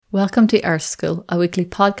Welcome to Earth School, a weekly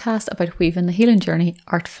podcast about weaving the healing journey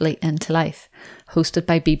artfully into life, hosted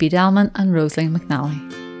by Bibi Delman and Rosaleen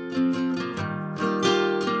McNally.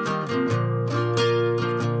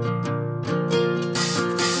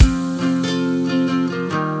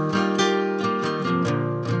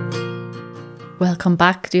 Welcome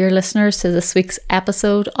back, dear listeners, to this week's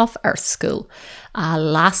episode of Earth School.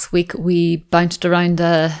 Last week we bounced around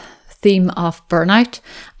the theme of burnout,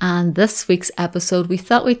 and this week's episode we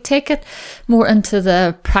thought we'd take it more into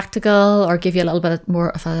the practical, or give you a little bit more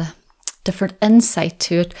of a different insight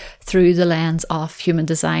to it through the lens of human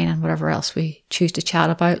design and whatever else we choose to chat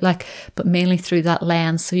about, but mainly through that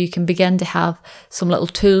lens, so you can begin to have some little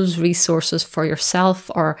tools, resources for yourself,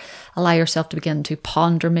 or allow yourself to begin to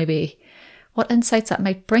ponder maybe what insights that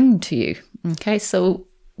might bring to you. Okay, so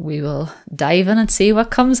we will dive in and see what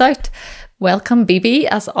comes out. Welcome, Bibi,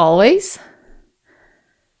 as always.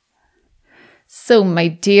 So, my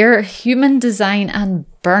dear, human design and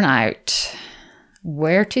burnout.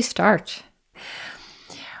 Where to start?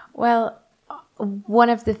 Well, one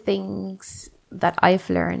of the things that I've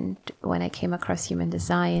learned when I came across human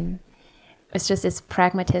design is just this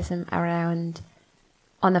pragmatism around,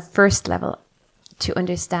 on the first level, to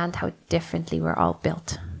understand how differently we're all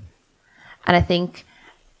built. And I think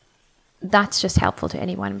that's just helpful to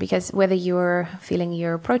anyone, because whether you're feeling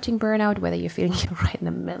you're approaching burnout, whether you're feeling you're right in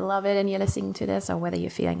the middle of it and you're listening to this, or whether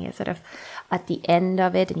you're feeling you're sort of at the end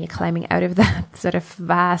of it and you're climbing out of that sort of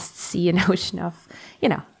vast sea and ocean of,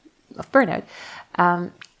 of burnout,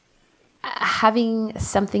 having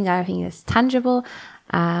something that I think is tangible,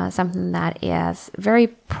 something that is very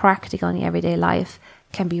practical in your everyday life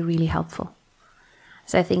can be really helpful.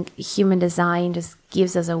 So I think human design just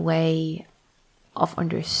gives us a way of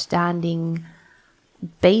understanding,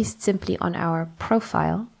 based simply on our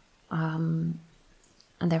profile, and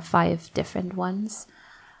there are 5 different ones,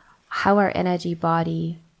 how our energy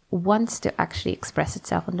body wants to actually express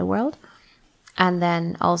itself in the world, and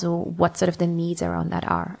then also what sort of the needs around that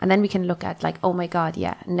are. And then we can look at oh my God,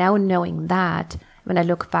 yeah, now knowing that, when I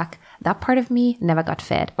look back, that part of me never got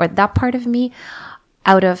fed, or that part of me,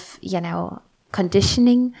 out of,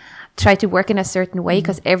 conditioning, try to work in a certain way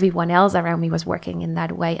because everyone else around me was working in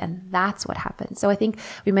that way, and that's what happened. So I think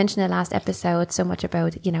we mentioned in the last episode so much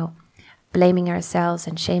about blaming ourselves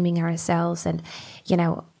and shaming ourselves, and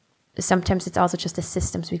sometimes it's also just the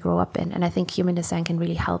systems we grow up in. And I think human design can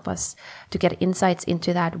really help us to get insights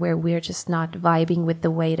into that, where we're just not vibing with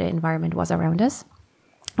the way the environment was around us.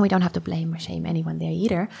 We don't have to blame or shame anyone there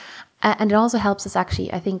either. And it also helps us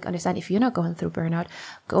actually, I think, understand, if you're not going through burnout,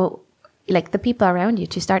 the people around you,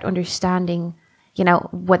 to start understanding,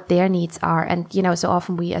 what their needs are. And, so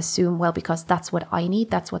often we assume, well, because that's what I need,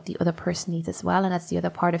 that's what the other person needs as well. And that's the other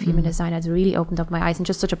part of human design that's really opened up my eyes in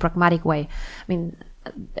just such a pragmatic way. I mean,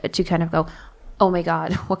 to kind of go, oh my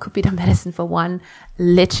God, what could be the medicine for one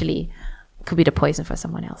literally could be the poison for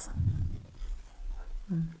someone else.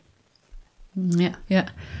 Yeah.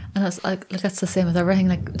 And it's that's the same with everything.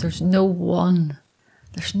 There's no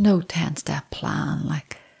 10-step plan,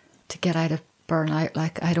 to get out of burnout.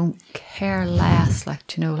 I don't care less,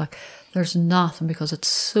 there's nothing, because it's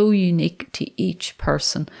so unique to each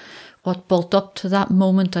person. What built up to that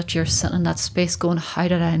moment that you're sitting in that space going, how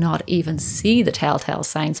did I not even see the telltale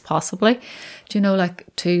signs possibly?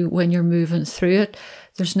 To when you're moving through it,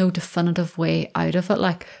 there's no definitive way out of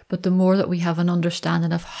it. But the more that we have an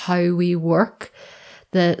understanding of how we work,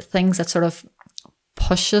 the things that sort of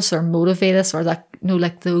push us or motivate us, or that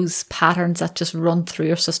those patterns that just run through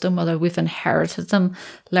your system, whether we've inherited them,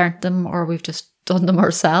 learnt them, or we've just done them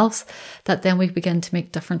ourselves, that then we begin to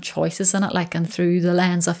make different choices in it. And through the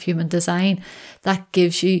lens of human design, that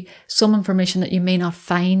gives you some information that you may not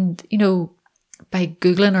find by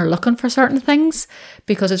Googling or looking for certain things,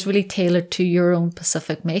 because it's really tailored to your own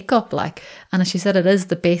specific makeup. And as you said, it is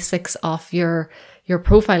the basics of your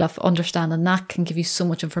profile, of understanding that can give you so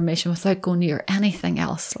much information without going near anything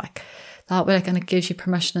else. That way, and it gives you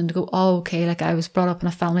permission to go, oh, okay, I was brought up in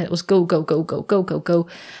a family that was go, go, go, go, go, go, go.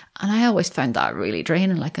 And I always found that really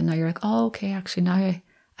draining. And now you're oh, okay, actually now I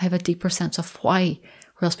have a deeper sense of why.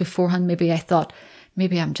 Whereas beforehand, maybe I thought,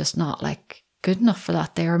 maybe I'm just not good enough for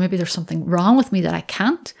that day, or maybe there's something wrong with me that I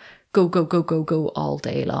can't go, go, go, go, go all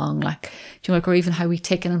day long. Or even how we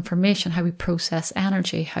take in information, how we process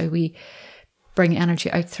energy, how we bring energy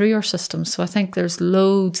out through your system. So I think there's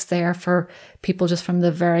loads there for people, just from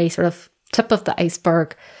the very sort of tip of the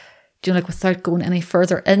iceberg, without going any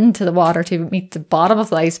further into the water to meet the bottom of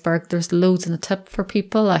the iceberg. There's loads in the tip for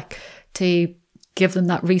people, to give them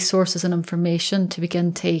that resources and information to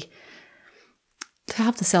begin to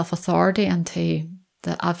have the self-authority and to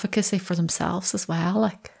the advocacy for themselves as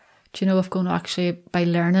well. Do you know, of going to actually, by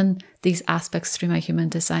learning these aspects through my human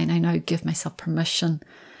design, I now give myself permission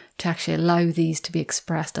to actually allow these to be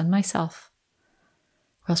expressed in myself.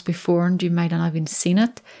 Whereas before, and you might not have even seen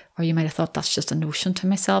it, or you might have thought that's just a notion to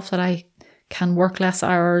myself that I can work less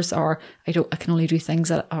hours, or I can only do things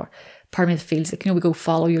that are, part of me feels like, we go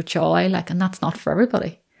follow your joy, and that's not for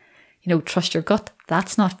everybody. Trust your gut.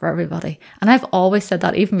 That's not for everybody. And I've always said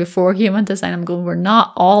that even before human design. I'm going, we're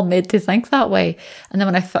not all made to think that way. And then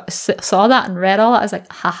when I saw that and read all that, I was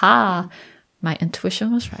like, haha, my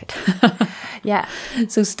intuition was right. Yeah.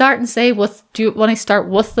 So start and say, do you want to start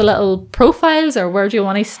with the little profiles, or where do you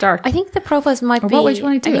want to start? I think the profiles might be, what way do you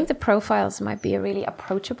want to do I think the profiles might be a really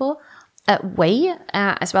approachable way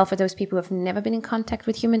as well for those people who have never been in contact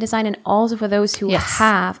with human design, and also for those who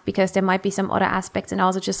have, because there might be some other aspects. And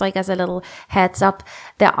also, just like as a little heads up,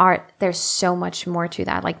 there's so much more to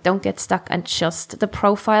that. Don't get stuck on just the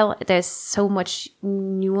profile. There's so much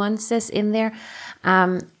nuances in there.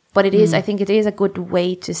 But it is, I think it is a good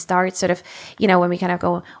way to start sort of, when we kind of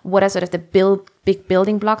go, what are sort of the big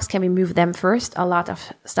building blocks? Can we move them first? A lot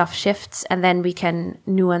of stuff shifts, and then we can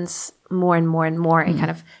nuance more and more and more and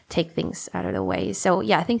kind of take things out of the way. So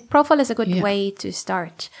yeah, I think profile is a good way to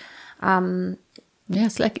start.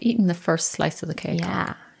 It's like eating the first slice of the cake.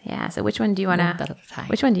 Yeah. So which one do you want to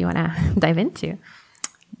dive into?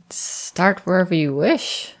 Start wherever you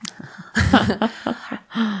wish.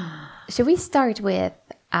 Should we start with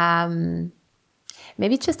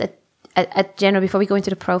maybe just a general, before we go into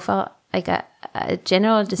the profile, like a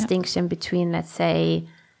general distinction between, let's say,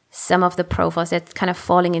 some of the profiles that kind of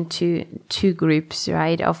falling into two groups,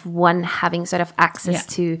 right? Of one having sort of access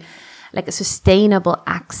to, like, a sustainable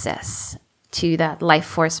access to that life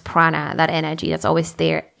force prana, that energy that's always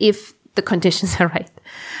there if the conditions are right.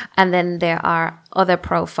 And then there are other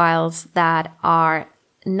profiles that are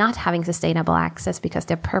not having sustainable access because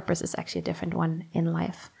their purpose is actually a different one in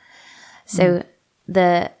life. So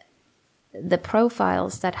the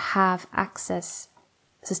profiles that have access,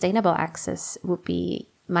 sustainable access, would be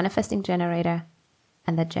manifesting generator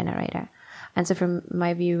and the generator. And so from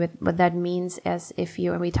my view, what that means is, if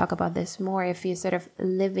you, and we talk about this more, if you're sort of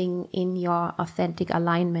living in your authentic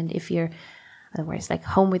alignment, if you're, in other words, like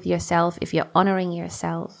home with yourself, if you're honoring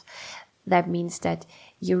yourself, that means that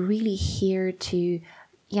you're really here to,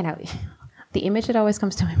 the image that always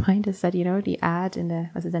comes to my mind is that, the ad in the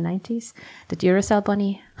 90s, the Duracell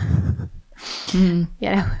bunny.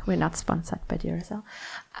 We're not sponsored by Duracell.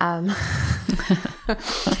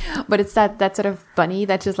 But it's that sort of bunny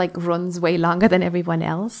that just like runs way longer than everyone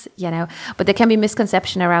else, But there can be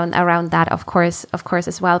misconception around that, of course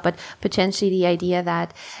as well. But potentially the idea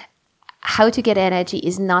that how to get energy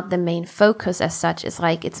is not the main focus as such.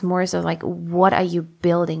 It's more so like, what are you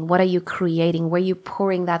building? What are you creating? Where are you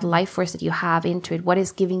pouring that life force that you have into it? What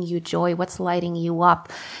is giving you joy? What's lighting you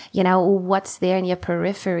up? What's there in your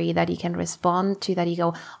periphery that you can respond to, that you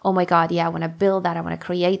go, oh my God, yeah, I want to build that. I want to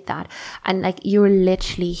create that. And like, you're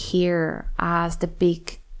literally here as the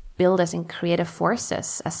big builders and creative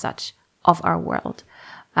forces as such of our world.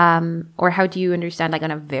 Or how do you understand, like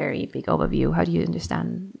on a very big overview, how do you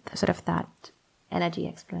understand sort of that energy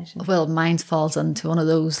explanation? Well, mine falls into one of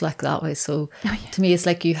those like that way. So to me, it's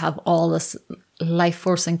like you have all this life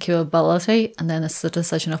force and capability, and then it's the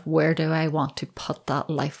decision of where do I want to put that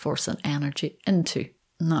life force and energy into.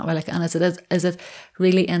 And that way, like, and is it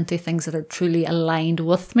really into things that are truly aligned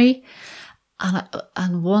with me?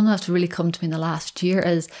 And one that's really come to me in the last year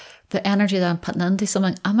is the energy that I'm putting into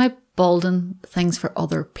something. Am I building things for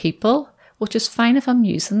other people? Which is fine if I'm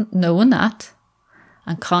knowing that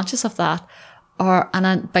and conscious of that.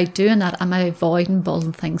 And by doing that, am I avoiding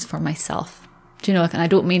building things for myself? Do you know, like, and I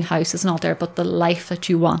don't mean houses and all there, but the life that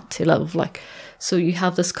you want to live, like. So you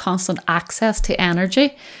have this constant access to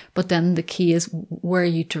energy, but then the key is, where are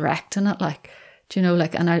you directing it? Like, do you know,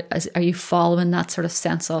 like, and are you following that sort of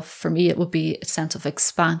sense of, for me, it would be a sense of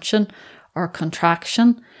expansion or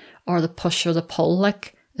contraction, or the push or the pull,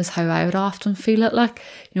 like, is how I would often feel it, like,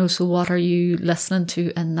 so what are you listening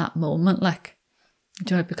to in that moment, like,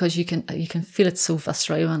 do you know, because you can feel it so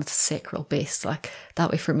viscerally when it's sacral based, like,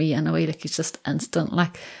 that way for me, in a way, like, it's just instant,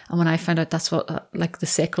 like. And when I found out that's what, like, the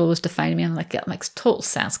sacral was defining me, I'm like, it makes total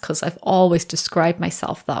sense, because I've always described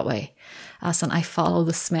myself that way. As in, I follow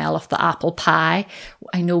the smell of the apple pie.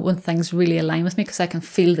 I know when things really align with me, because I can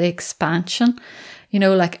feel the expansion,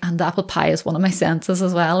 like, and the apple pie is one of my senses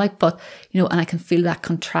as well, like, but, and I can feel that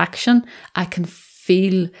contraction. I can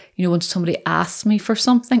feel, when somebody asks me for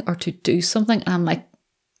something or to do something, and I'm like,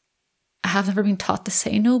 I have never been taught to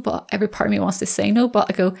say no, but every part of me wants to say no, but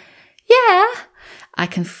I go, yeah, I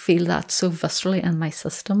can feel that so viscerally in my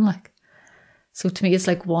system, like. So to me, it's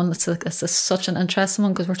like one, it's such an interesting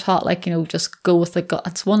one because we're taught like, you know, just go with the gut.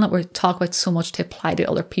 It's one that we talk about so much to apply to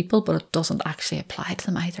other people, but it doesn't actually apply to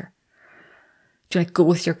them either. Do you like go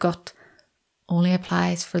with your gut? Only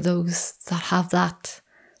applies for those that have that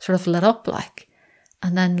sort of lit up like.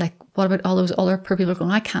 And then like, what about all those other poor people going,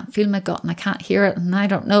 I can't feel my gut and I can't hear it and I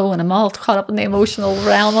don't know and I'm all caught up in the emotional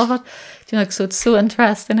realm of it. Do you know, like, so it's so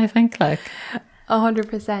interesting, I think, like.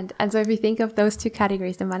 100%. And so if you think of those two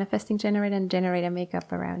categories, the manifesting generator and generator make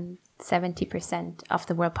up around 70% of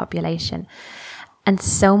the world population. And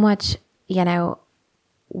so much, you know,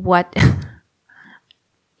 what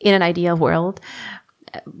in an ideal world,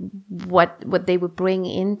 what they would bring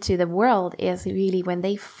into the world is really when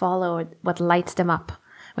they follow what lights them up,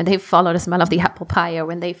 when they follow the smell of the apple pie, or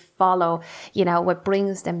when they follow, you know, what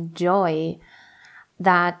brings them joy,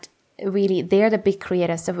 that really they're the big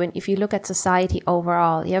creators. So if you look at society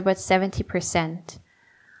overall, you have about 70%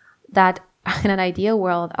 that in an ideal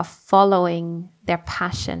world are following their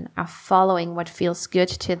passion, are following what feels good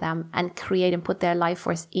to them and create and put their life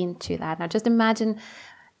force into that. Now just imagine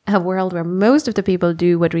a world where most of the people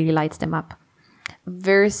do what really lights them up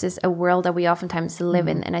versus a world that we oftentimes live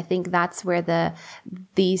in. And I think that's where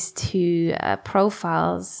these two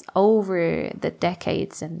profiles over the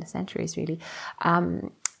decades and the centuries really,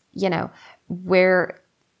 you know, where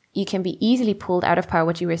you can be easily pulled out of power.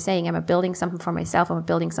 What you were saying, I'm building something for myself, I'm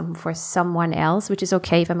building something for someone else, which is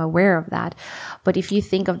okay if I'm aware of that. But if you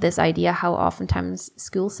think of this idea, how oftentimes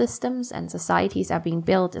school systems and societies are being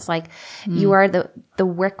built, it's like you are the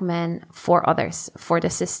workman for others, for the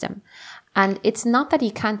system. And it's not that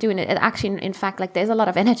you can't do it. It actually, in fact, like there's a lot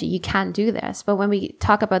of energy. You can do this. But when we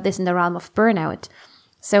talk about this in the realm of burnout,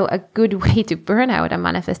 so a good way to burn out a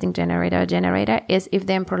manifesting generator is if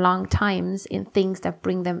they're in prolonged times in things that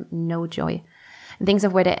bring them no joy. Things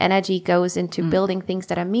of where the energy goes into building things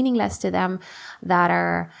that are meaningless to them, that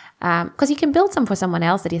are, because you can build some for someone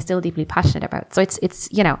else that you're still deeply passionate about. So it's,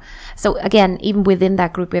 you know, so again, even within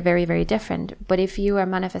that group, we're very, very different. But if you are a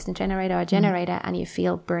manifesting generator or generator and you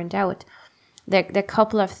feel burnt out, there are a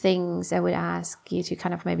couple of things I would ask you to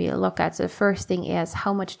kind of maybe look at. So the first thing is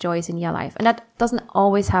how much joy is in your life. And that doesn't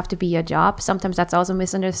always have to be your job. Sometimes that's also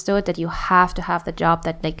misunderstood, that you have to have the job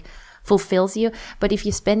that like fulfills you. But if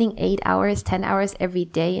you're spending 8 hours, 10 hours every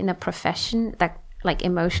day in a profession that like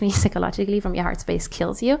emotionally, psychologically from your heart space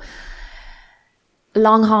kills you,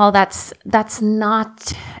 long haul, that's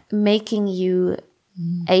not making you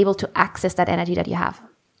able to access that energy that you have.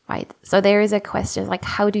 Right. So there is a question like,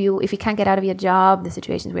 how do you, if you can't get out of your job, the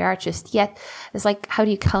situations we are just yet, it's like, how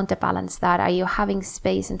do you counterbalance that? Are you having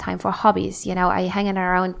space and time for hobbies? You know, are you hanging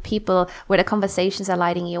around people where the conversations are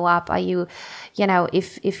lighting you up? Are you, you know,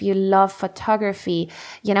 if you love photography,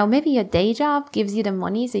 you know, maybe your day job gives you the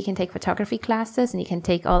money so you can take photography classes and you can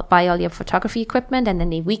buy all your photography equipment. And then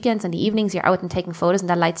the weekends and the evenings, you're out and taking photos and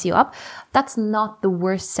that lights you up. That's not the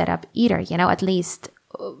worst setup either, you know, at least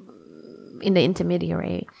in the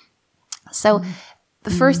intermediary. So the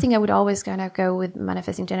first thing I would always kind of go with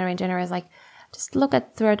manifesting generator is like, just look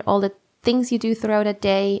at throughout all the things you do throughout a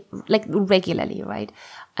day, like regularly, right?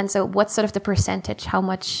 And so what's sort of the percentage, how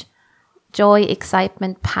much joy,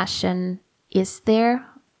 excitement, passion is there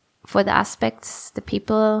for the aspects, the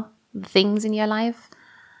people, the things in your life?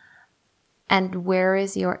 And where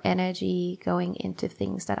is your energy going into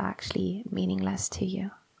things that are actually meaningless to you?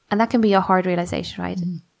 And that can be a hard realization, right?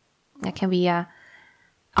 That can be a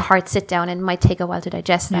hard sit down, and it might take a while to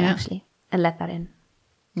digest that actually and let that in.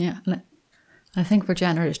 Yeah. I think for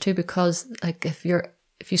generators too, because like if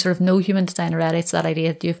you sort of know human design already, it's that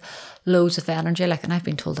idea that you have loads of energy. Like, and I've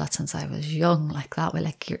been told that since I was young, like that way,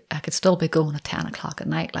 like I could still be going at 10 o'clock at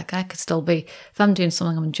night. Like I could still be, if I'm doing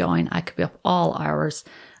something I'm enjoying, I could be up all hours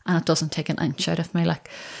and it doesn't take an inch out of me like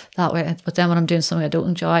that way. But then when I'm doing something I don't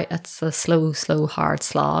enjoy, it's a slow, hard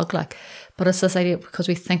slog. Like, but it's this idea because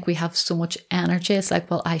we think we have so much energy. It's like,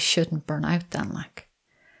 well, I shouldn't burn out then. Like,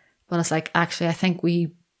 but it's like, actually, I think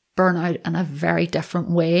we burn out in a very different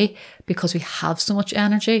way because we have so much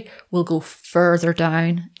energy. We'll go further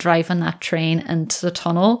down, driving that train into the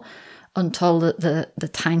tunnel until the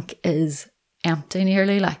tank is empty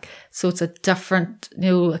nearly. Like, so it's a different,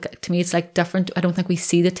 you know, like, to me, it's like different. I don't think we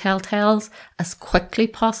see the telltales as quickly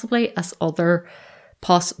possibly as other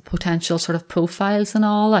potential sort of profiles and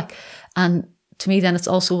all. Like, and to me, then it's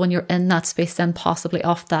also when you're in that space, then possibly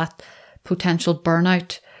off that potential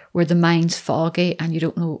burnout where the mind's foggy and you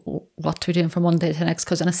don't know what to do from one day to the next,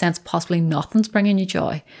 because in a sense, possibly nothing's bringing you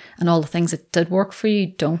joy and all the things that did work for you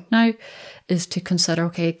don't now, is to consider,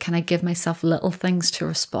 okay, can I give myself little things to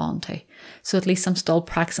respond to? So at least I'm still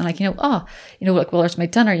practicing, like, like, well, there's my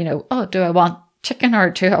dinner, do I want chicken or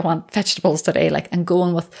do I want vegetables today? Like, and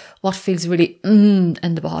going with what feels really in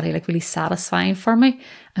the body, like really satisfying for me,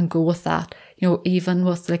 and go with that. You know, even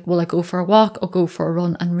with like, will I go for a walk or go for a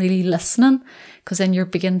run, and really listening, because then you're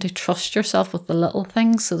beginning to trust yourself with the little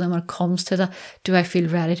things. So then when it comes to do I feel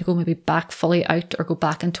ready to go maybe back fully out or go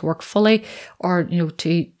back into work fully, or, you know,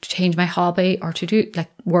 to change my hobby or to do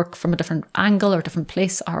like work from a different angle or different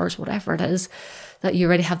place, hours, whatever it is, that you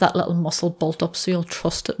already have that little muscle built up, so you'll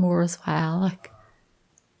trust it more as well. Like,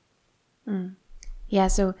 yeah.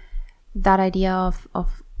 So that idea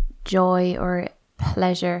of joy or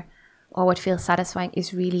pleasure or what feels satisfying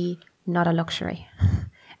is really not a luxury.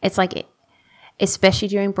 It's like, especially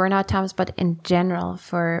during burnout times, but in general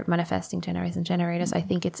for manifesting generators, I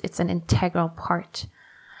think it's an integral part.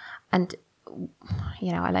 And,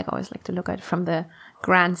 you know, I always like to look at it from the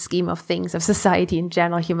grand scheme of things, of society in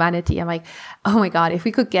general, humanity. I'm like, oh my God, if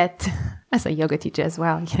we could get, as a yoga teacher as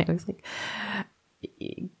well, you know, it's like,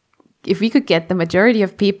 if we could get the majority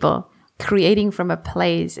of people creating from a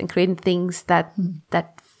place and creating things that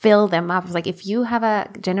fill them up. It's like, if you have a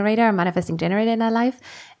generator, a manifesting generator in their life,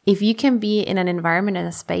 if you can be in an environment, in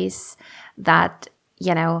a space that,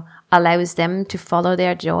 you know, allows them to follow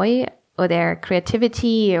their joy or their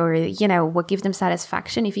creativity, or, you know, what gives them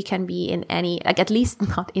satisfaction, if you can be in any, like, at least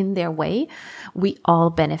not in their way, we all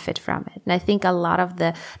benefit from it. And I think a lot of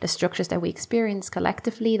the structures that we experience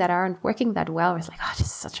collectively that aren't working that well, it's like, oh, this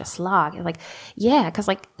is such a slog. It's like, yeah, because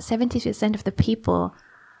like 70% of the people,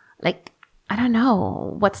 like, I don't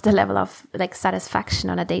know what's the level of like satisfaction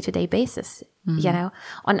on a day-to-day basis, you know,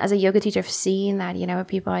 as a yoga teacher, I've seen that, you know,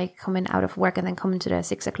 people like coming out of work and then coming to the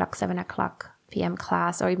 6 o'clock, 7 o'clock PM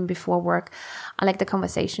class, or even before work. I like the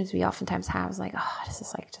conversations we oftentimes have is like, oh, this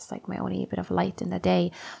is like just like my only bit of light in the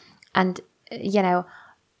day. And, you know,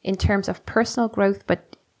 in terms of personal growth,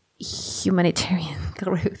 but humanitarian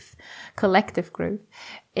growth, collective growth,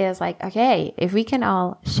 is like, okay, if we can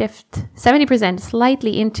all shift 70%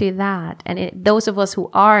 slightly into that, and those of us who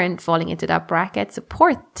aren't falling into that bracket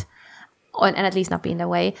support and at least not be in the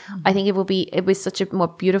way, I think it be such a more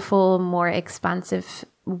beautiful, more expansive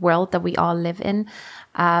world that we all live in.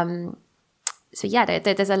 So yeah,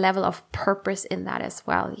 there's a level of purpose in that as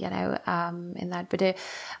well, you know, in that. But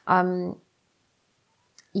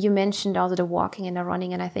you mentioned also the walking and the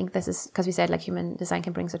running, and I think this is because we said like human design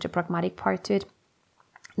can bring such a pragmatic part to it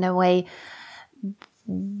in a way.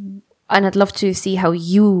 And I'd love to see how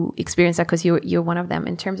you experience that, because you're one of them,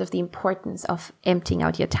 in terms of the importance of emptying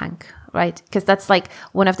out your tank, right? Because that's like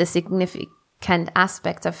one of the significant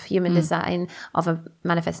aspects of human design of a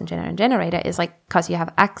manifesting generator is like, because you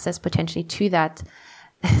have access potentially to that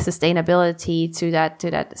sustainability, to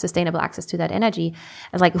that sustainable access to that energy.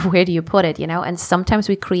 It's like, where do you put it, you know? And sometimes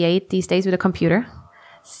we create these days with a computer.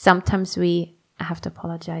 Sometimes I have to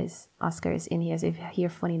apologize. Oscar is in here, so if you hear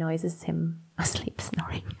funny noises, it's him asleep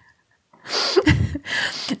snoring.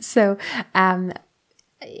 So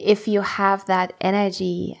if you have that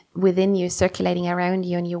energy within you circulating around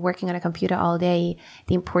you and you're working on a computer all day,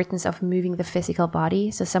 the importance of moving the physical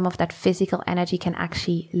body. So some of that physical energy can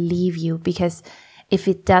actually leave you, because if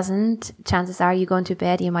it doesn't, chances are you go into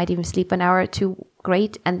bed, you might even sleep an hour or two,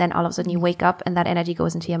 great, and then all of a sudden you wake up and that energy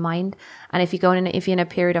goes into your mind. And if you're in a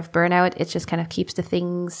period of burnout, it just kind of keeps the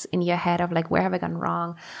things in your head of like, where have I gone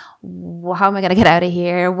wrong? How am I going to get out of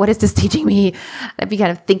here? What is this teaching me? If you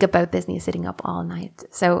kind of think about this and you're sitting up all night.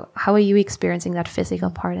 So how are you experiencing that physical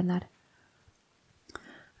part in that?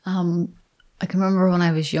 I can remember when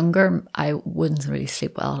I was younger, I wouldn't really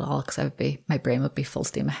sleep well at all, because my brain would be full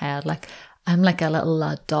steam ahead. Like, I'm like a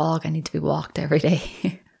little dog. I need to be walked every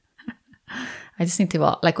day. I just need to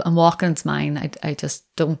walk. Like, I'm walking, it's mine. I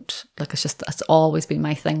just don't, like, it's always been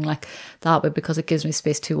my thing, like, that way, because it gives me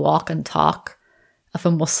space to walk and talk. If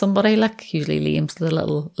I'm with somebody, like, usually Liam's the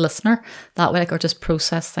little listener, that way, like, or just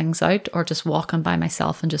process things out, or just walking by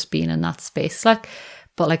myself and just being in that space, like.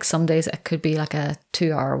 But like some days it could be like a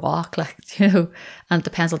 2-hour walk, like, you know, and it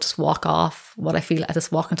depends. I'll just walk off what I feel. I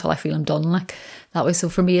just walk until I feel I'm done, like, that way. So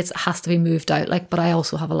for me, it has to be moved out, like, but I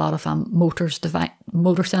also have a lot of motor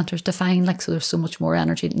centers defined, like, so there's so much more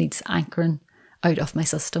energy that needs anchoring out of my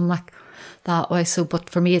system, like, that way. So, but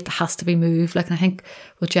for me, it has to be moved, like, and I think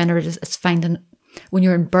with generators, it's finding when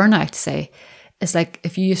you're in burnout, say, it's like,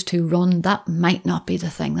 if you used to run, that might not be the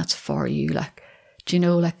thing that's for you, like. Do you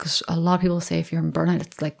know, like, 'cause a lot of people say if you're in burnout,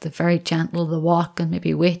 it's like the very gentle, the walk and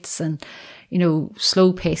maybe weights and, you know,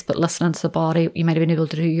 slow pace, but listening to the body. You might have been able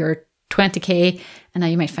to do your 20K and now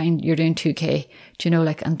you might find you're doing 2K. Do you know,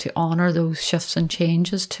 like, and to honour those shifts and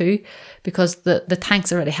changes too, because the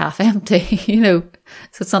tank's already half empty, you know,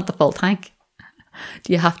 so it's not the full tank.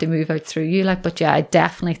 Do you have to move out through you? Like, but yeah, I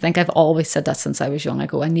definitely think I've always said that since I was young. I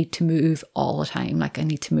go, I need to move all the time. Like, I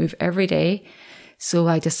need to move every day. So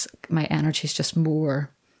my energy is just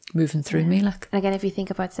more moving through me. Like, and again, if you think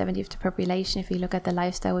about 70th population, if you look at the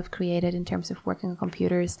lifestyle we've created in terms of working on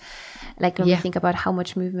computers, like when we think about how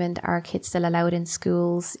much movement are kids still allowed in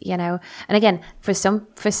schools, you know, and again, for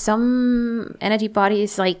some energy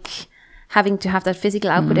bodies, like having to have that physical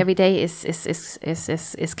output every day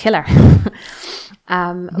is killer.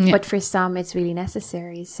 But for some, it's really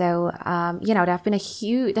necessary. So, you know, there have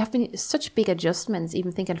been such big adjustments,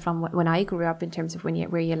 even thinking from when I grew up in terms of where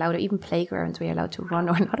you're allowed, even playgrounds where you're allowed to run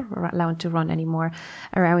or not allowed to run anymore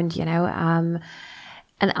around, you know,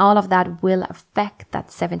 and all of that will affect that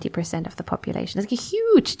 70% of the population. It's like a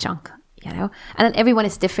huge chunk. You know, and then everyone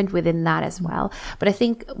is different within that as well. But I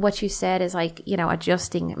think what you said is like, you know,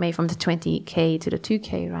 adjusting maybe from the 20K to the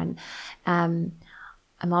 2K run. I'm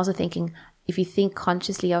also thinking, if you think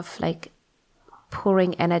consciously of like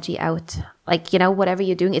pouring energy out, like, you know, whatever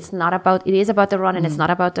you're doing, it is about the run and it's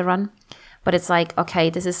not about the run, but it's like,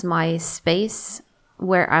 okay, this is my space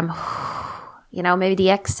where I'm, you know, maybe the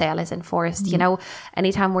exhale is enforced, you know,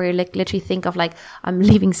 anytime where you like literally think of like, I'm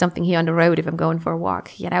leaving something here on the road if I'm going for a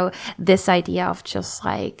walk, you know, this idea of just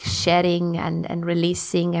like shedding and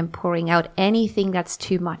releasing and pouring out anything that's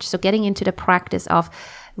too much. So getting into the practice of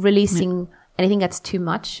releasing anything that's too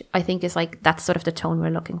much, I think is like, that's sort of the tone we're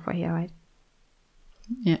looking for here, right?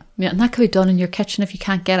 Yeah. And that could be done in your kitchen if you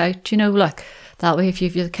can't get out, you know, like that way, if you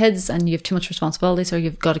have kids and you have too much responsibilities or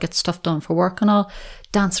you've got to get stuff done for work and all,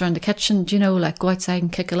 dance around the kitchen, you know, like go outside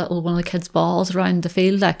and kick one of the kids' balls around the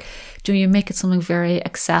field. Like, do you make it something very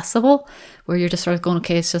accessible where you're just sort of going,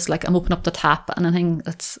 okay, it's just like I'm opening up the tap and anything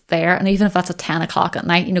that's there. And even if that's at 10 o'clock at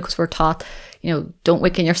night, you know, because we're taught, you know, don't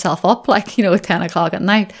waken yourself up like, you know, at 10 o'clock at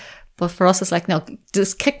night. But for us, it's like, no,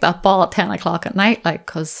 just kick that ball at 10 o'clock at night, like,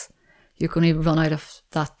 because you're going to run out of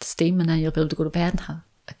that steam and then you'll be able to go to bed and have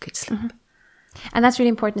a good sleep. And that's really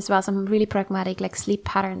important as well. Some really pragmatic, like sleep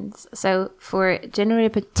patterns. So for generator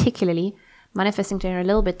particularly, manifesting generator a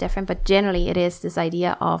little bit different, but generally it is this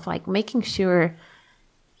idea of like making sure,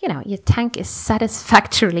 you know, your tank is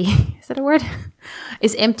satisfactorily, is that a word?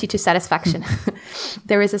 Is empty to satisfaction.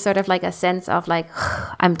 There is a sort of like a sense of like,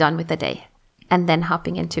 I'm done with the day. And then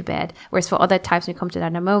hopping into bed. Whereas for other types, when we come to that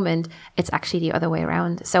in a moment, it's actually the other way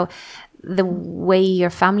around. So the way your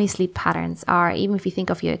family sleep patterns are, even if you think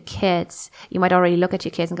of your kids, you might already look at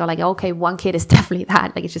your kids and go like, okay, one kid is definitely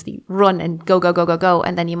that. Like it's just the run and go, go, go, go, go.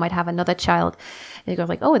 And then you might have another child and you go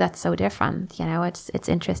like, oh, that's so different. You know, it's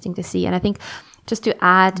interesting to see. And I think just to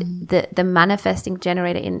add the manifesting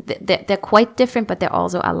generator in, they're quite different, but they're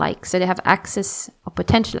also alike. So they have access or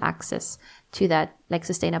potential access to that, like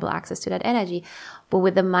sustainable access to that energy. But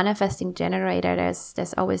with the manifesting generator,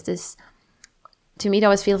 there's always this, to me, it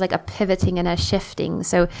always feels like a pivoting and a shifting.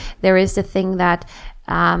 So there is the thing that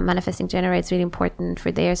manifesting generator is really important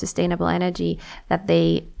for their sustainable energy, that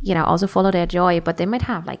they, you know, also follow their joy, but they might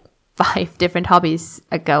have like 5 different hobbies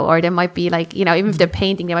ago, or there might be like, you know, even if they're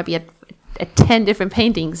painting, there might be a 10 different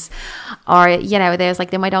paintings, or, you know, there's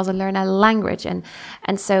like, they might also learn a language. And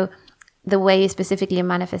so the way specifically a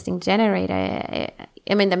manifesting generator,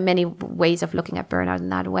 I mean, there are many ways of looking at burnout in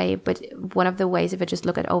that way, but one of the ways, if I just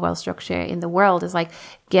look at overall structure in the world, is like,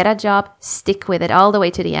 get a job, stick with it all the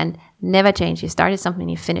way to the end, never change. You started something,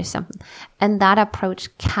 you finish something. And that approach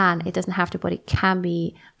it doesn't have to, but it can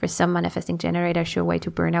be, for some manifesting generator, a sure way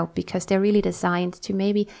to burn out, because they're really designed to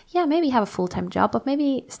maybe have a full-time job, but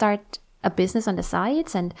maybe start a business on the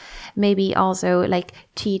sides, and maybe also like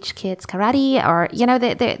teach kids karate, or, you know,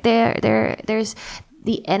 there's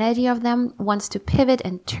the energy of them wants to pivot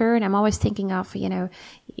and turn. I'm always thinking of, you know,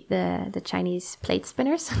 the Chinese plate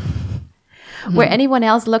spinners, where anyone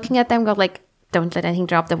else looking at them go like, don't let anything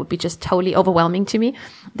drop. That would be just totally overwhelming to me.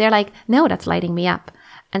 They're like, no, that's lighting me up.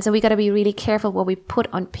 And so we got to be really careful what we put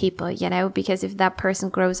on people, you know, because if that person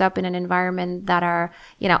grows up in an environment that are,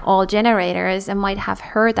 you know, all generators, and might have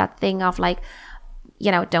heard that thing of like, you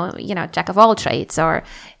know, don't, you know, jack of all trades, or,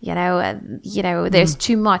 you know, there's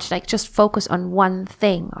too much, like just focus on one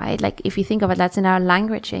thing, right? Like if you think of it, that's in our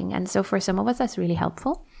languaging. And so for some of us, that's really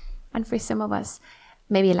helpful. And for some of us,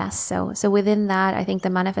 maybe less so. So within that, I think the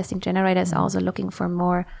manifesting generator is also looking for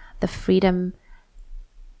more the freedom,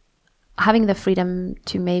 having the freedom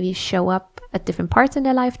to maybe show up at different parts in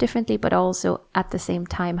their life differently, but also at the same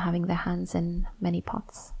time having their hands in many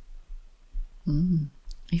pots.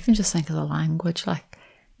 Even just think of the language, like,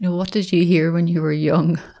 you know, what did you hear when you were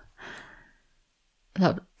young?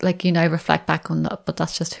 That, like, you know, I reflect back on that, but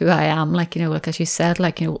that's just who I am. Like, you know, like as you said,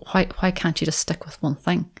 like, you know, why can't you just stick with one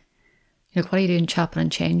thing? you know, what are you doing chopping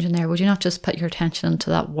and changing there? Would you not just put your attention into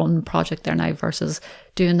that one project there now versus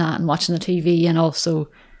doing that and watching the TV and also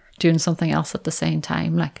doing something else at the same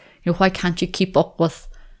time? Like, you know, why can't you keep up with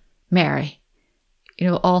Mary? You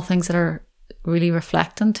know, all things that are really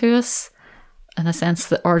reflecting to us in a sense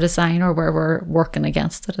that our design or where we're working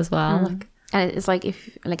against it as well. Like, and it's like,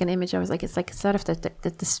 if like an image, I was like, it's like sort of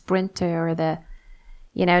the sprinter or the,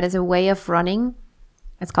 you know, there's a way of running.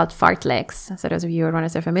 It's called fartleks. So those of you who are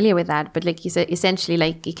runners are familiar with that. But like you said, essentially,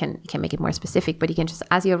 like you can make it more specific, but you can just,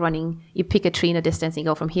 as you're running, you pick a tree in a distance and you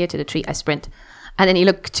go from here to the tree, I sprint. And then you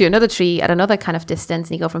look to another tree at another kind of distance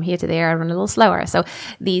and you go from here to there, I run a little slower. So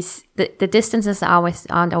the distances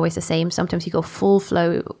aren't always the same. Sometimes you go full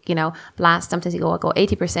flow, you know, blast. Sometimes you go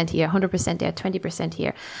 80% here, 100% there, 20%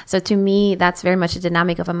 here. So to me, that's very much a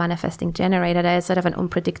dynamic of a manifesting generator. There's sort of an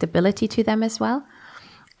unpredictability to them as well.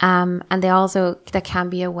 And they also, there can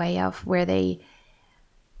be a way of where they,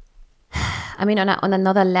 I mean, on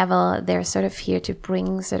another level, they're sort of here to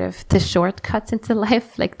bring sort of the shortcuts into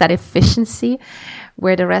life, like that efficiency,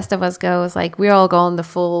 where the rest of us goes like, we're all going the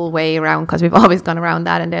full way around because we've always gone around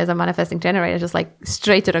that. And there's a manifesting generator just like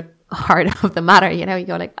straight to the heart of the matter. You know, you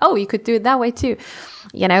go like, oh, you could do it that way too,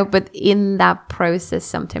 you know, but in that process,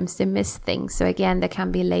 sometimes they miss things. So again, there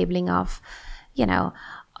can be labeling of, you know,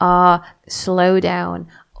 slow down,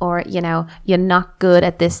 or, you know, you're not good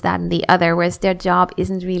at this, that, and the other, whereas their job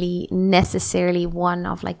isn't really necessarily one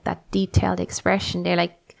of like that detailed expression. They're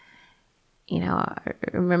like, you know, I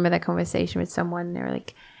remember that conversation with someone, they were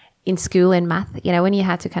like, in school in math, you know, when you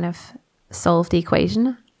had to kind of solve the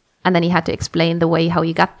equation and then you had to explain the way how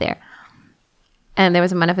you got there. And there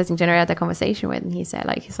was a manifesting generator I had that conversation with, and he said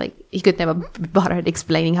like, he's like, he could never be bothered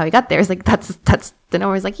explaining how he got there. It's like, that's the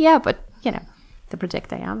number. He's like, yeah, but you know, the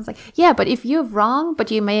project I am. It's like, yeah, but if you're wrong,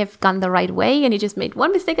 but you may have gone the right way and you just made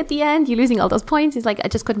one mistake at the end, you're losing all those points. It's like, I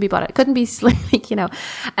just couldn't be bothered. I couldn't be like, you know.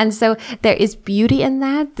 And so there is beauty in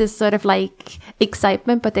that, this sort of like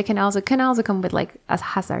excitement, but they can also come with like a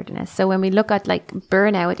hazardness. So when we look at like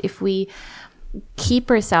burnout, if we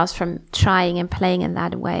keep ourselves from trying and playing in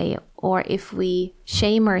that way, or if we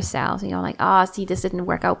shame ourselves, you know, like, see, this didn't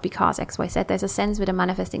work out because X, Y, Z. There's a sense with a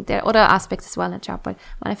manifesting. There are other aspects as well in the job, but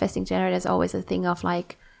manifesting generator is always a thing of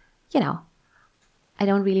like, you know, I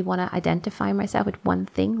don't really want to identify myself with one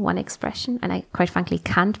thing, one expression, and I quite frankly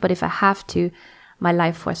can't. But if I have to, my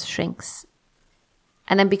life force shrinks.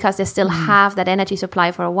 And then because they still have that energy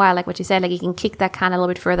supply for a while, like what you said, like you can kick that can a little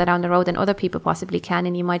bit further down the road than other people possibly can,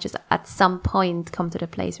 and you might just at some point come to the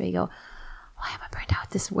place where you go, why am I burnt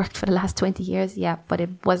out? This worked for the last 20 years. Yeah, but it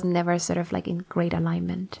was never sort of like in great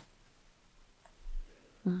alignment.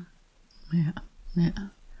 Yeah.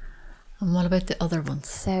 And what about the other ones?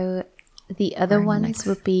 So the other ones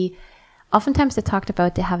would be, oftentimes they talked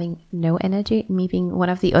about they having no energy, me being one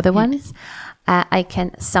of the other ones. I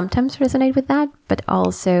can sometimes resonate with that, but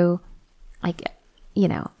also like, you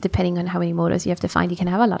know, depending on how many motors you have to find, you can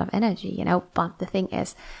have a lot of energy, you know, but the thing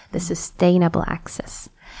is the sustainable access.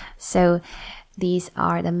 So these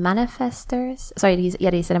are the manifestors. These are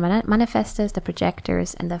the manifestors, the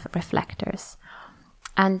projectors, and the reflectors.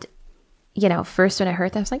 And, you know, first when I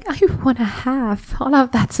heard that, I was like, I want to have all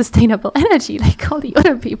of that sustainable energy like all the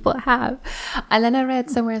other people have. And then I read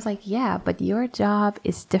somewhere, it's like, yeah, but your job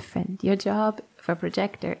is different. Your job for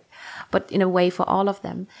projector, but in a way for all of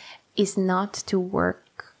them, is not to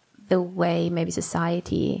work the way maybe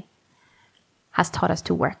society has taught us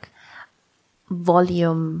to work.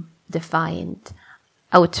 Volume defined,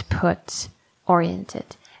 output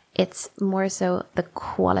oriented. It's more so the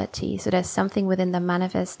quality. So there's something within the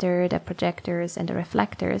manifestor, the projectors, and the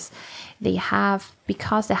reflectors. They have,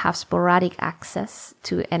 because they have sporadic access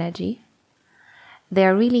to energy,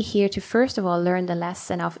 they're really here to, first of all, learn the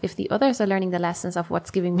lesson of, if the others are learning the lessons of what's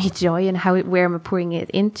giving me joy and where am I pouring it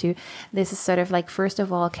into, this is sort of like, first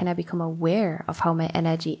of all, can I become aware of how my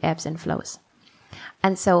energy ebbs and flows?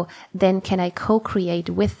 And so then can I co-create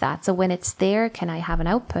with that? So when it's there, can I have an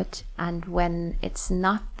output? And when it's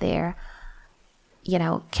not there, you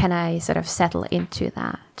know, can I sort of settle into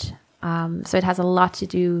that? So it has a lot to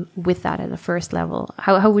do with that at the first level.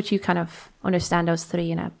 How would you kind of understand those three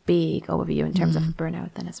in a big overview in terms of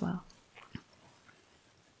burnout then as well?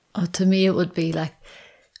 Oh, to me, it would be like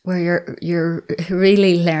where you're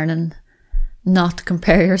really learning not to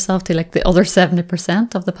compare yourself to like the other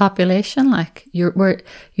 70% of the population. Like you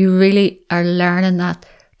really are learning that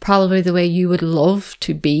probably the way you would love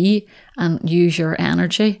to be and use your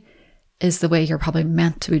energy is the way you're probably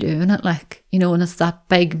meant to be doing it. Like, you know, and it's that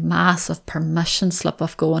big massive permission slip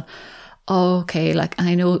of going, oh, okay, like, and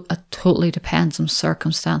I know it totally depends on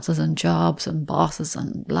circumstances and jobs and bosses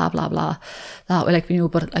and blah, blah, blah. That way, like, you know,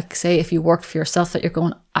 but like, say if you work for yourself, that you're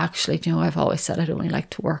going, actually, you know, I've always said I'd only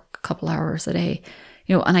like to work a couple hours a day,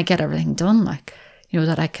 you know, and I get everything done, like, you know,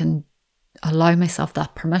 that I can allow myself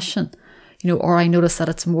that permission, you know, or I notice that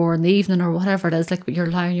it's more in the evening or whatever it is, like, but you're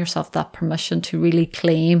allowing yourself that permission to really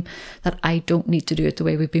claim that I don't need to do it the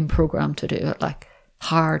way we've been programmed to do it, like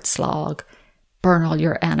hard slog, burn all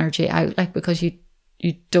your energy out, like, because you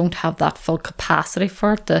don't have that full capacity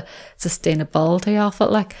for it, the sustainability of it,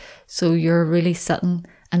 like, so you're really sitting,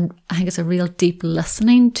 and I think it's a real deep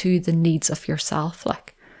listening to the needs of yourself,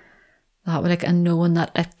 like, that way, like, and knowing that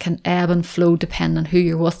it can ebb and flow depending on who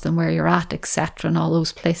you're with and where you're at, etc., and all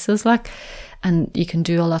those places, like, and you can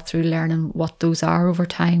do all that through learning what those are over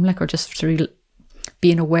time, like, or just through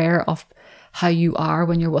being aware of how you are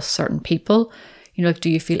when you're with certain people. You know, like, do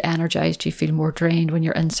you feel energized? Do you feel more drained when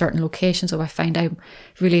you're in certain locations? So I find out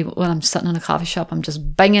really when I'm sitting in a coffee shop, I'm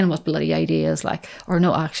just banging with bloody ideas, like, or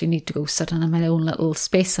no, I actually need to go sit in my own little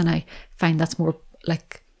space, and I find that's more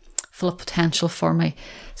like full of potential for me.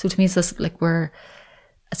 So to me, it's this, like, where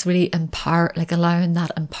it's really like allowing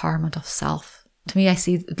that empowerment of self. To me, I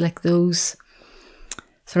see like those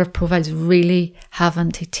sort of profiles really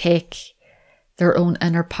having to take their own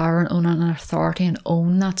inner power and own inner authority and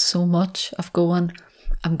own that so much of going,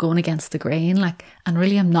 I'm going against the grain, like, and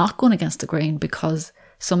really I'm not going against the grain because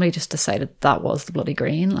somebody just decided that was the bloody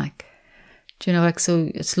grain, like, do you know, like, so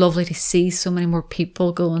it's lovely to see so many more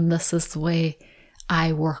people going, this is the way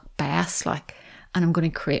I work best, like, and I'm going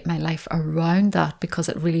to create my life around that because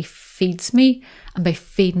it really feeds me, and by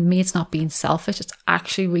feeding me, it's not being selfish, it's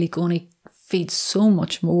actually really going to feed so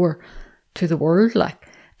much more to the world, like,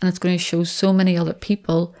 and it's going to show so many other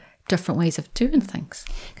people different ways of doing things.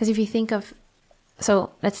 Because if you think of,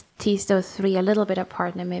 so let's tease those three a little bit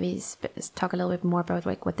apart and maybe talk a little bit more about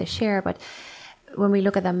like what they share. But when we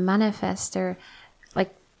look at the manifester,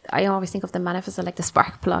 like, I always think of the manifester like the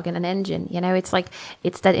spark plug in an engine, you know, it's like,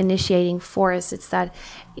 it's that initiating force. It's that,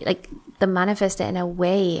 like, the manifester in a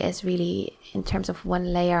way is really, in terms of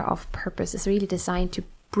one layer of purpose, is really designed to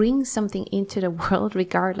bring something into the world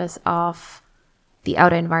regardless of the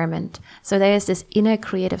outer environment. So there is this inner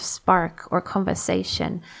creative spark or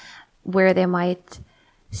conversation where they might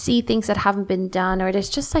see things that haven't been done, or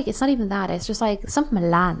there's just like, it's not even that, it's just like something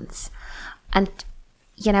lands, and,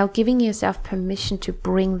 you know, giving yourself permission to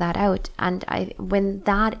bring that out. And when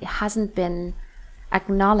that hasn't been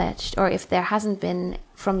acknowledged, or if there hasn't been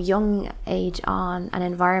from young age on an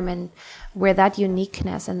environment where that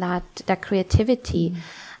uniqueness and that creativity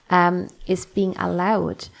is being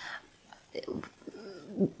allowed,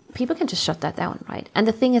 people can just shut that down, right? And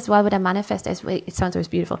the thing as well with a manifestor, it sounds always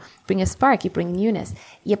beautiful. Bring a spark, you bring newness.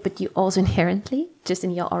 Yeah, but you also inherently, just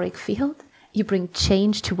in your auric field, you bring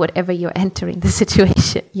change to whatever you're entering the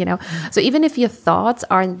situation, you know? So even if your thoughts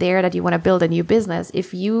aren't there that you want to build a new business,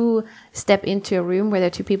 if you step into a room where there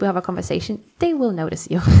are two people who have a conversation, they will notice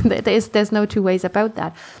you. There's no two ways about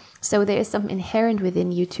that. So there is something inherent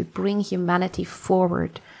within you to bring humanity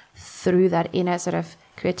forward through that inner sort of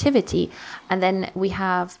creativity. And then we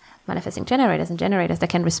have manifesting generators and generators that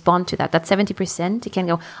can respond to that. That 70%, you can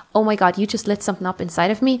go, oh my God, you just lit something up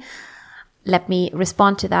inside of me. Let me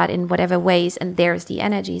respond to that in whatever ways. And there's the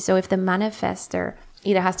energy. So if the manifester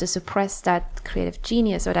either has to suppress that creative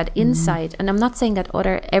genius or that insight, and I'm not saying that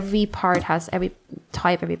every part has, every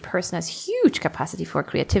type, every person has huge capacity for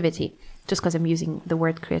creativity, just because I'm using the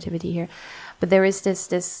word creativity here. But there is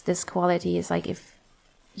this quality, is like, if,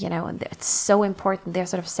 you know, and it's so important, they're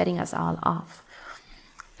sort of setting us all off.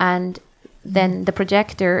 And then the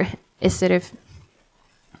projector is sort of,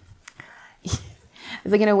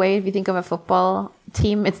 it's like, in a way, if you think of a football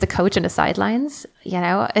team, it's the coach on the sidelines, you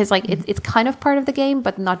know, it's like, it's kind of part of the game,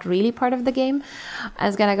 but not really part of the game. I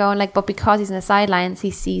was gonna go and like, but because he's in the sidelines, he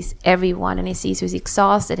sees everyone and he sees who's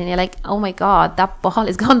exhausted, and you're like, oh my God, that ball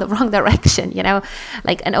is gone the wrong direction, you know,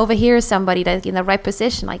 like, and over here is somebody that's in the right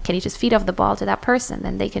position, like, can you just feed off the ball to that person,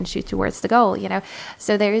 then they can shoot towards the goal, you know.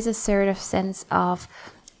 So there is a sort of sense of,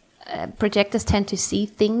 projectors tend to see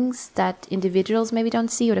things that individuals maybe don't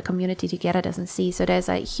see, or the community together doesn't see. So there's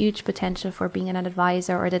a huge potential for being an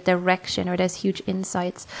advisor, or the direction, or there's huge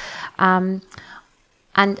insights. And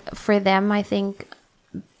for them, I think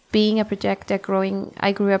being a projector,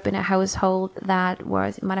 I grew up in a household that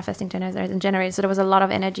was manifesting generators and generators. So there was a lot of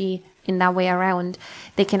energy in that way around.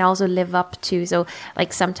 They can also live up to, so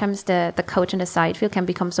like sometimes the coach on the side field can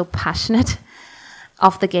become so passionate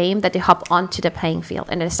of the game that they hop onto the playing field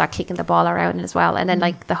and then start kicking the ball around as well. And then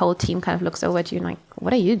like the whole team kind of looks over at you and like,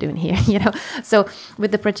 what are you doing here? You know? So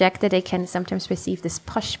with the projector, they can sometimes receive this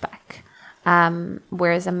pushback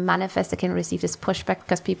Whereas a manifestor can receive this pushback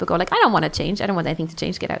because people go like, I don't want to change. I don't want anything to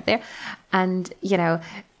change. Get out there. And, you know,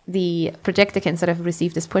 the projector can sort of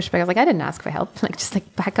receive this pushback. Like, I didn't ask for help. Like, just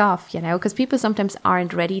like back off, you know, because people sometimes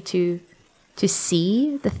aren't ready to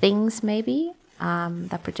see the things maybe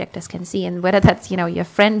that projectors can see. And whether that's, you know, your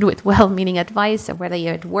friend with well-meaning advice, or whether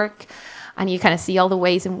you're at work and you kind of see all the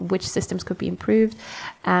ways in which systems could be improved,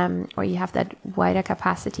 or you have that wider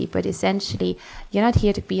capacity. But essentially, you're not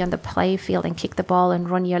here to be on the play field and kick the ball and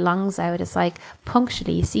run your lungs out. It's like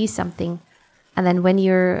punctually you see something, and then when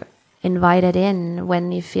you're invited in,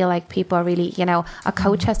 when you feel like people are really, you know, a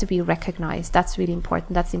coach has to be recognized. That's really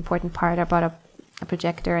important. That's the important part about a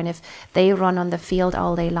projector. And if they run on the field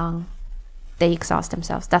all day long, they exhaust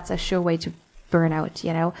themselves. That's a sure way to burn out,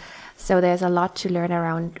 you know. So there's a lot to learn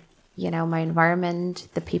around, you know, my environment,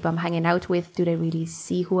 the people I'm hanging out with. Do they really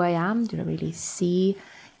see who I am? Do they really see,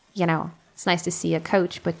 you know, it's nice to see a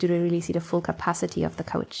coach, but do they really see the full capacity of the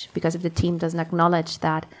coach? Because if the team doesn't acknowledge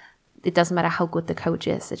that, it doesn't matter how good the coach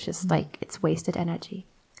is. It's just like, it's wasted energy.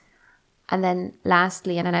 And then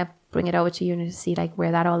lastly, and then I bring it over to you to see like